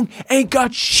Kong ain't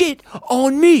got shit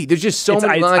on me. There's just so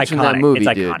many lines from that movie,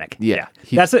 It's dude. iconic. Yeah.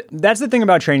 That's the thing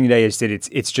about Training Day is that it's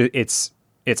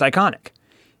iconic.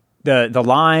 The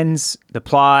lines, the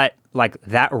plot, like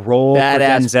that role for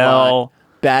Denzel.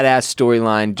 Badass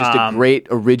storyline, just a great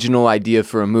original idea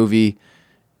for a movie.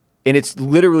 And it's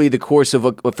literally the course of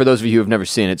for those of you who have never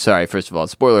seen it, sorry, first of all,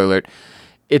 spoiler alert.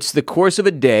 It's the course of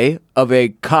a day of a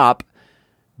cop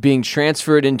being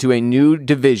transferred into a new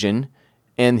division,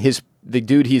 and the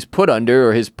dude he's put under,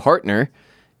 or his partner,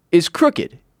 is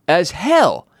crooked as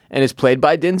hell and is played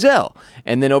by Denzel.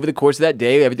 And then over the course of that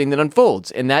day, everything that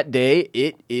unfolds. And that day,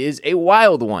 it is a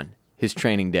wild one, his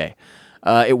training day.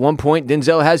 At one point,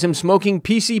 Denzel has him smoking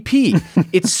PCP.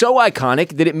 It's so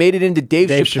iconic that it made it into Dave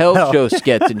Chappelle show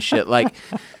skits and shit. Like...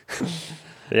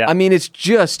 Yeah. I mean, it's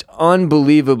just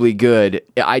unbelievably good.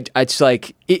 It's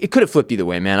like, it could have flipped either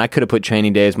way, man. I could have put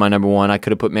Training Day as my number 1. I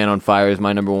could have put Man on Fire as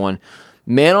my number 1.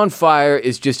 Man on Fire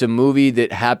is just a movie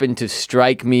that happened to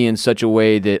strike me in such a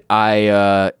way that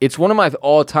it's one of my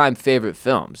all-time favorite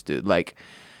films, dude. Like,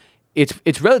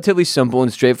 it's relatively simple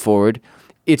and straightforward.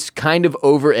 It's kind of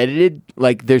over-edited.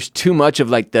 Like, there's too much of,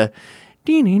 like, the...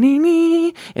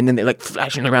 and then they're like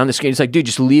flashing around the screen. It's like, dude,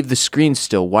 just leave the screen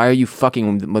still. Why are you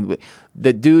fucking with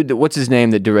the dude? What's his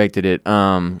name that directed it?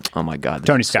 Oh my God,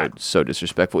 Tony Scott. So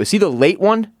disrespectful. Is he the late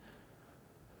one?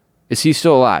 Is he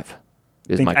still alive?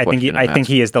 I think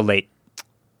he is the late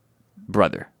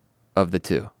brother of the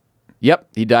two. Yep,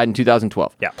 he died in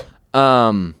 2012. Yeah.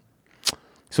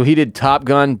 So he did Top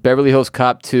Gun, Beverly Hills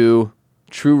Cop 2.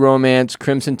 True Romance,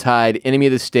 Crimson Tide, Enemy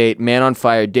of the State, Man on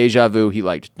Fire, Deja Vu. He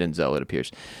liked Denzel, it appears.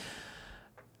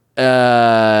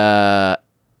 I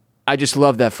just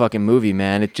love that fucking movie,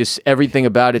 man. It just, everything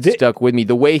about it stuck with me.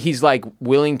 The way he's like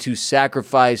willing to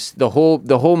sacrifice, the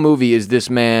whole movie is this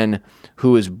man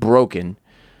who is broken,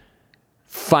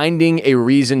 finding a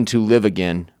reason to live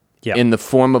again in the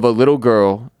form of a little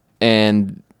girl,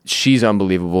 and she's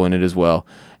unbelievable in it as well.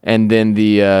 And then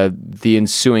the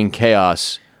ensuing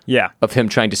chaos. Yeah, of him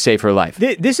trying to save her life.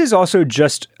 This is also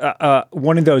just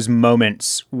one of those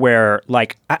moments where,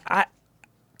 like,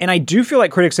 I do feel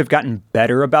like critics have gotten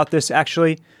better about this,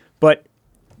 actually. But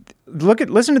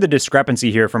listen to the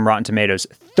discrepancy here from Rotten Tomatoes: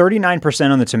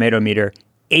 39% on the tomato meter,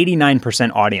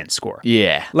 89% audience score.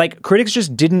 Yeah, like critics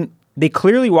just didn't. They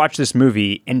clearly watched this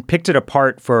movie and picked it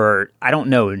apart for, I don't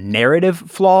know, narrative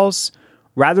flaws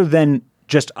rather than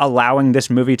just allowing this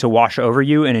movie to wash over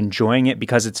you and enjoying it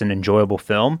because it's an enjoyable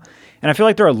film. And I feel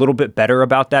like they're a little bit better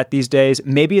about that these days.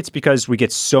 Maybe it's because we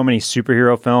get so many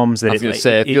superhero films that I was going to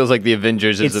say, it feels like The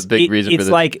Avengers is a big reason for this.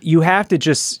 It's like you have to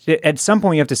just, at some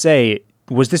point you have to say,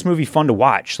 was this movie fun to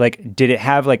watch? Like, did it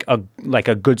have like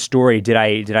a good story? Did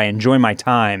I enjoy my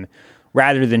time?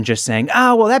 rather than just saying,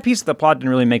 oh, well, that piece of the plot didn't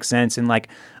really make sense. And like,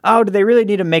 oh, do they really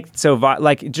need to make it so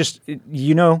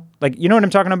you know what I'm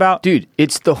talking about? Dude,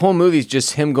 it's the whole movie's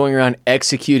just him going around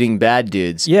executing bad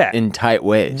dudes in tight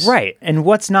ways. Right. And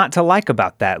what's not to like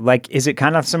about that? Like, is it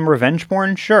kind of some revenge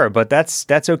porn? Sure. But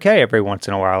that's okay every once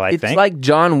in a while, I think. It's like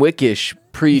John Wickish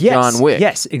pre-John Wick.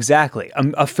 Yes, exactly.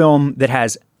 A film that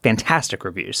has fantastic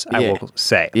reviews, I will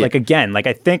say. Like, again, like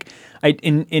I think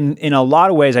in a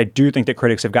lot of ways, I do think that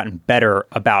critics have gotten better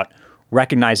about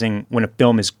recognizing when a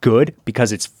film is good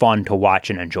because it's fun to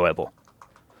watch and enjoyable.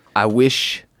 I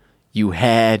wish you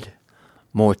had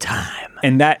more time.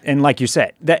 And like you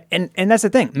said, and that's the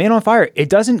thing. Man on Fire, it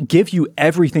doesn't give you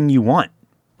everything you want,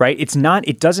 right? It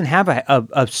doesn't have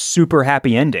a super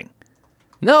happy ending.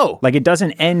 No. Like, it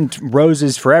doesn't end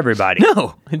roses for everybody.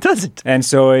 No, it doesn't. And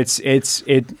so I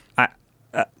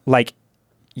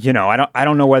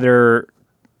don't know whether,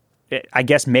 I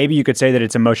guess maybe you could say that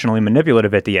it's emotionally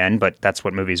manipulative at the end, but that's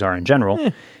what movies are in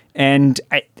general. And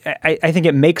I think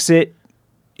it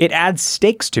adds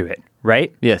stakes to it,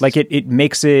 right? Yes. Like it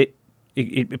makes it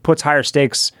puts higher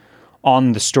stakes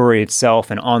on the story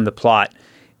itself and on the plot.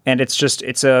 And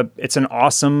it's an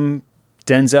awesome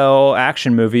Denzel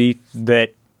action movie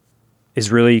that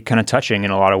is really kind of touching in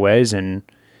a lot of ways and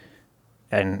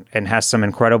has some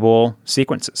incredible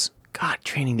sequences. God,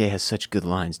 Training Day has such good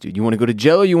lines, dude. You want to go to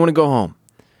jail or you want to go home?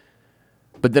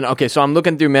 But then, okay, so I'm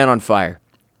looking through Man on Fire.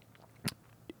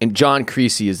 And John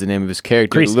Creasy is the name of his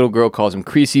character. Creasy. The little girl calls him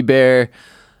Creasy Bear,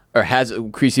 or has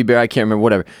Creasy Bear. I can't remember,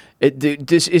 whatever. It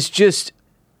is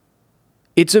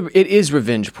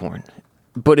revenge porn.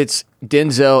 But it's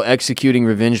Denzel executing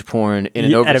revenge porn in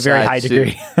an oversized at a very high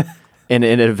degree. and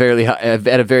at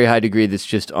a very high degree that's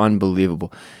just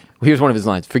unbelievable. Here's one of his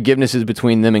lines. Forgiveness is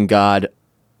between them and God.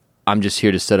 I'm just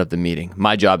here to set up the meeting.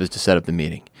 My job is to set up the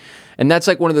meeting. And that's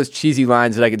like one of those cheesy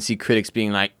lines that I can see critics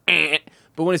being like, eh.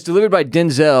 But when it's delivered by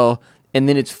Denzel and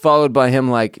then it's followed by him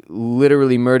like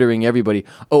literally murdering everybody.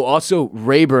 Oh, also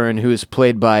Rayburn, who is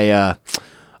played by,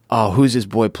 who's his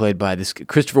boy played by? This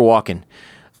Christopher Walken.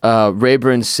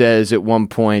 Rayburn says at one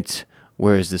point,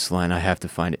 where is this line? I have to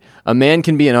find it. A man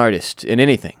can be an artist in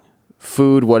anything,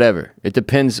 food, whatever. It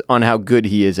depends on how good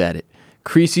he is at it.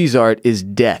 Creasy's art is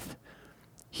death.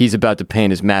 He's about to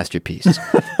paint his masterpiece.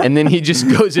 And then he just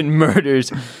goes and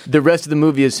murders. The rest of the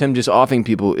movie is him just offing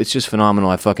people. It's just phenomenal.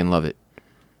 I fucking love it.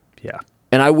 Yeah.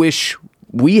 And I wish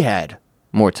we had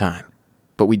more time.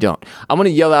 But we don't. I'm going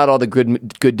to yell out all the good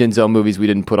Denzel movies we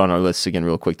didn't put on our lists again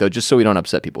real quick, though, just so we don't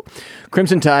upset people.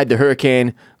 Crimson Tide, The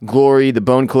Hurricane, Glory, The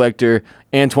Bone Collector,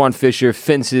 Antoine Fisher,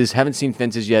 Fences. Haven't seen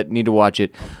Fences yet. Need to watch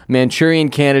it. Manchurian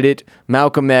Candidate,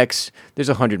 Malcolm X. There's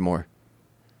 100 more.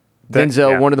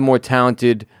 Denzel, one of the more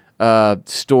talented,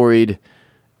 storied.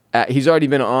 He's already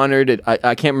been honored.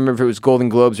 I can't remember if it was Golden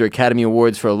Globes or Academy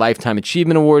Awards for a Lifetime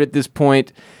Achievement Award at this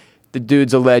point. The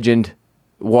dude's a legend.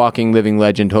 Walking, living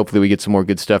legend. Hopefully we get some more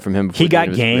good stuff from him. He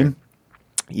got game.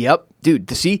 Yep. Dude,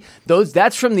 to see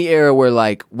that's from the era where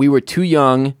like we were too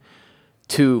young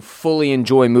to fully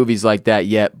enjoy movies like that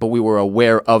yet, but we were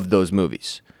aware of those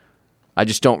movies. I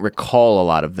just don't recall a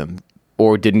lot of them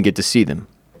or didn't get to see them.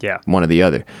 Yeah. One or the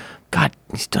other. God,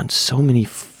 he's done so many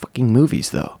fucking movies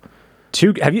though.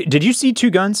 Did you see Two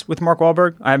Guns with Mark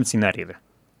Wahlberg? I haven't seen that either.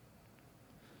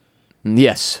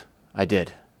 Yes, I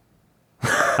did.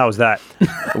 How was that?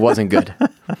 It wasn't good.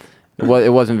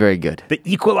 It wasn't very good. The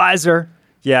Equalizer.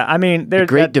 Yeah, I mean, The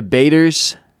Great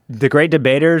Debaters. The Great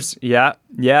Debaters. Yeah.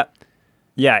 It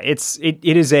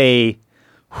is a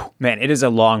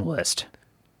long list.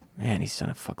 Man, he's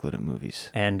done a fuckload of movies.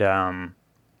 And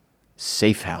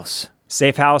Safe House.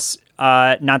 Safe House,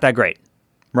 not that great.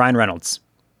 Ryan Reynolds.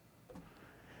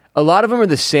 A lot of them are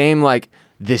the same, like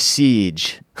The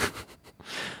Siege.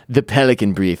 The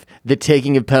Pelican Brief, The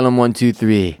Taking of Pelham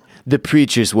 123, The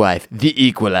Preacher's Wife, The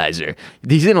Equalizer.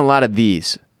 He's in a lot of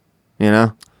these, you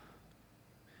know?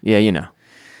 Yeah, you know.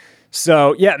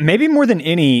 So, yeah, maybe more than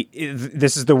any,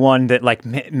 this is the one that like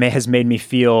has made me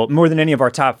feel, more than any of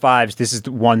our top fives, this is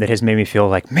the one that has made me feel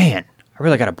like, man, I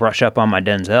really got to brush up on my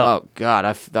Denzel. Oh, God,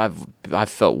 I've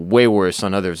felt way worse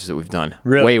on others that we've done.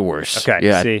 Really? Way worse. Okay,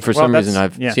 yeah, see. For some reason,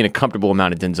 I've seen a comfortable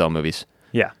amount of Denzel movies.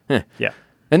 Yeah, yeah.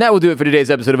 And that will do it for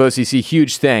today's episode of OCC.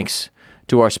 Huge thanks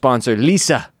to our sponsor,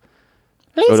 Leesa.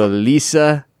 Go to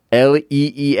Leesa,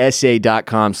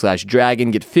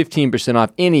 Leesa.com/dragon. Get 15%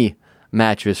 off any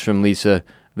mattress from Leesa.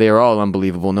 They are all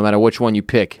unbelievable. No matter which one you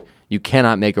pick, you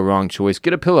cannot make a wrong choice.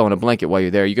 Get a pillow and a blanket while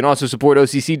you're there. You can also support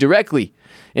OCC directly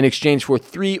in exchange for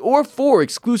 3 or 4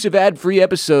 exclusive ad-free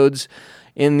episodes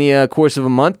in the course of a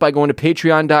month by going to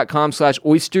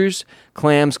patreon.com/oysters.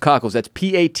 Clams Cockles. That's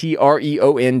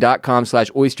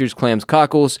patreon.com/oysters clams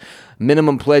cockles.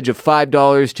 Minimum pledge of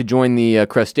 $5 to join the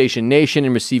Crustacean Nation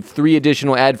and receive 3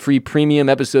 additional ad-free premium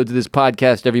episodes of this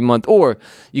podcast every month. Or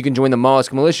you can join the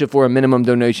Mollusk Militia for a minimum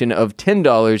donation of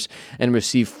 $10 and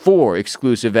receive 4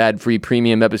 exclusive ad-free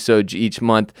premium episodes each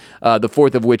month. The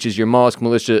 4th of which is your Mollusk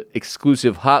Militia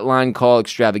exclusive hotline call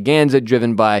extravaganza,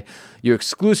 driven by your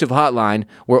exclusive hotline,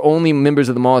 where only members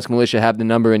of the Mollusk Militia have the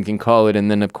number and can call it,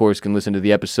 and then, of course, can listen to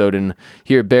the episode and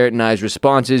hear Barrett and I's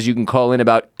responses. You can call in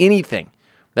about anything.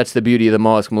 That's the beauty of the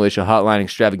Mollusk Militia hotline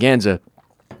extravaganza.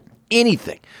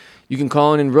 Anything. You can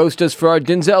call in and roast us for our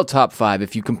Denzel top 5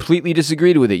 if you completely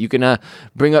disagreed with it. You can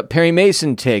bring up Perry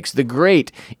Mason takes, The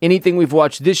Great, anything we've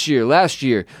watched this year, last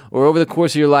year, or over the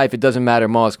course of your life. It doesn't matter,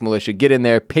 Mollusk Militia. Get in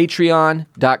there.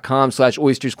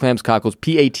 Patreon.com/oysters clams cockles.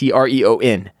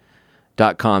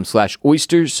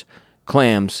 patreon.com/oysters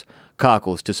clams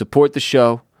cockles to support the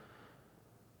show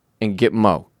and get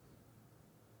mo.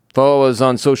 Follow us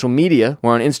on social media.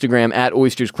 We're on Instagram at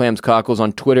Oysters Clams Cockles,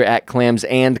 on Twitter at Clams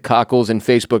and Cockles, and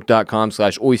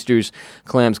Facebook.com/Oysters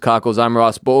Clams Cockles. I'm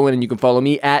Ross Bolin, and you can follow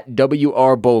me at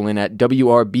WR Bolin, at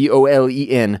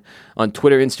WRBOLEN, on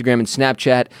Twitter, Instagram, and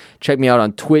Snapchat. Check me out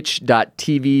on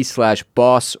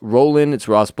twitch.tv/Boss Rollin. It's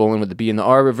Ross Bolin with the B and the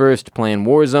R reversed, playing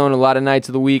Warzone a lot of nights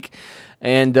of the week.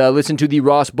 And listen to the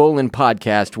Ross Bolin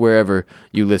podcast wherever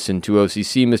you listen to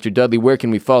OCC. Mr. Dudley, where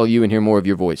can we follow you and hear more of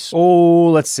your voice?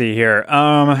 Oh, let's see here.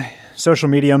 Social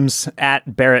mediums,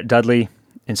 at Barrett Dudley,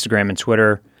 Instagram and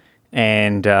Twitter.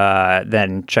 And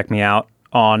then check me out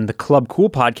on the Club Cool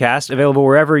podcast, available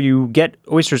wherever you get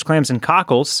Oysters, Clams, and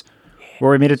Cockles, where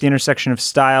we meet at the intersection of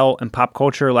style and pop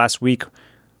culture. Last week,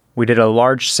 we did a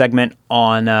large segment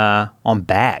on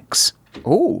bags.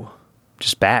 Oh.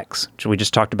 Just bags. So we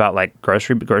just talked about like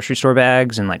grocery store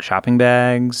bags and like shopping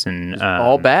bags and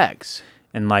all bags.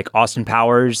 And like Austin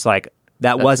Powers, like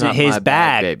that That's wasn't not his my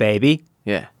bag, baby.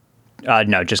 Yeah.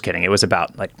 No, just kidding. It was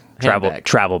about like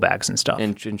travel bags and stuff.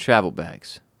 And travel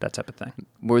bags. That type of thing.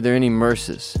 Were there any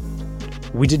Merces?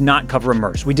 We did not cover a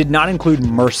Merce. We did not include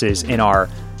Merces in our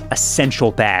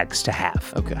essential bags to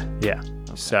have. Okay. Yeah.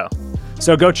 Okay.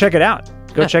 So go check it out.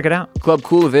 Check it out. Club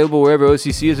Cool available wherever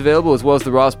OCC is available, as well as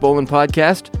the Ross Bolin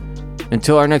podcast.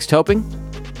 Until our next helping,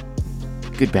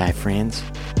 goodbye, friends.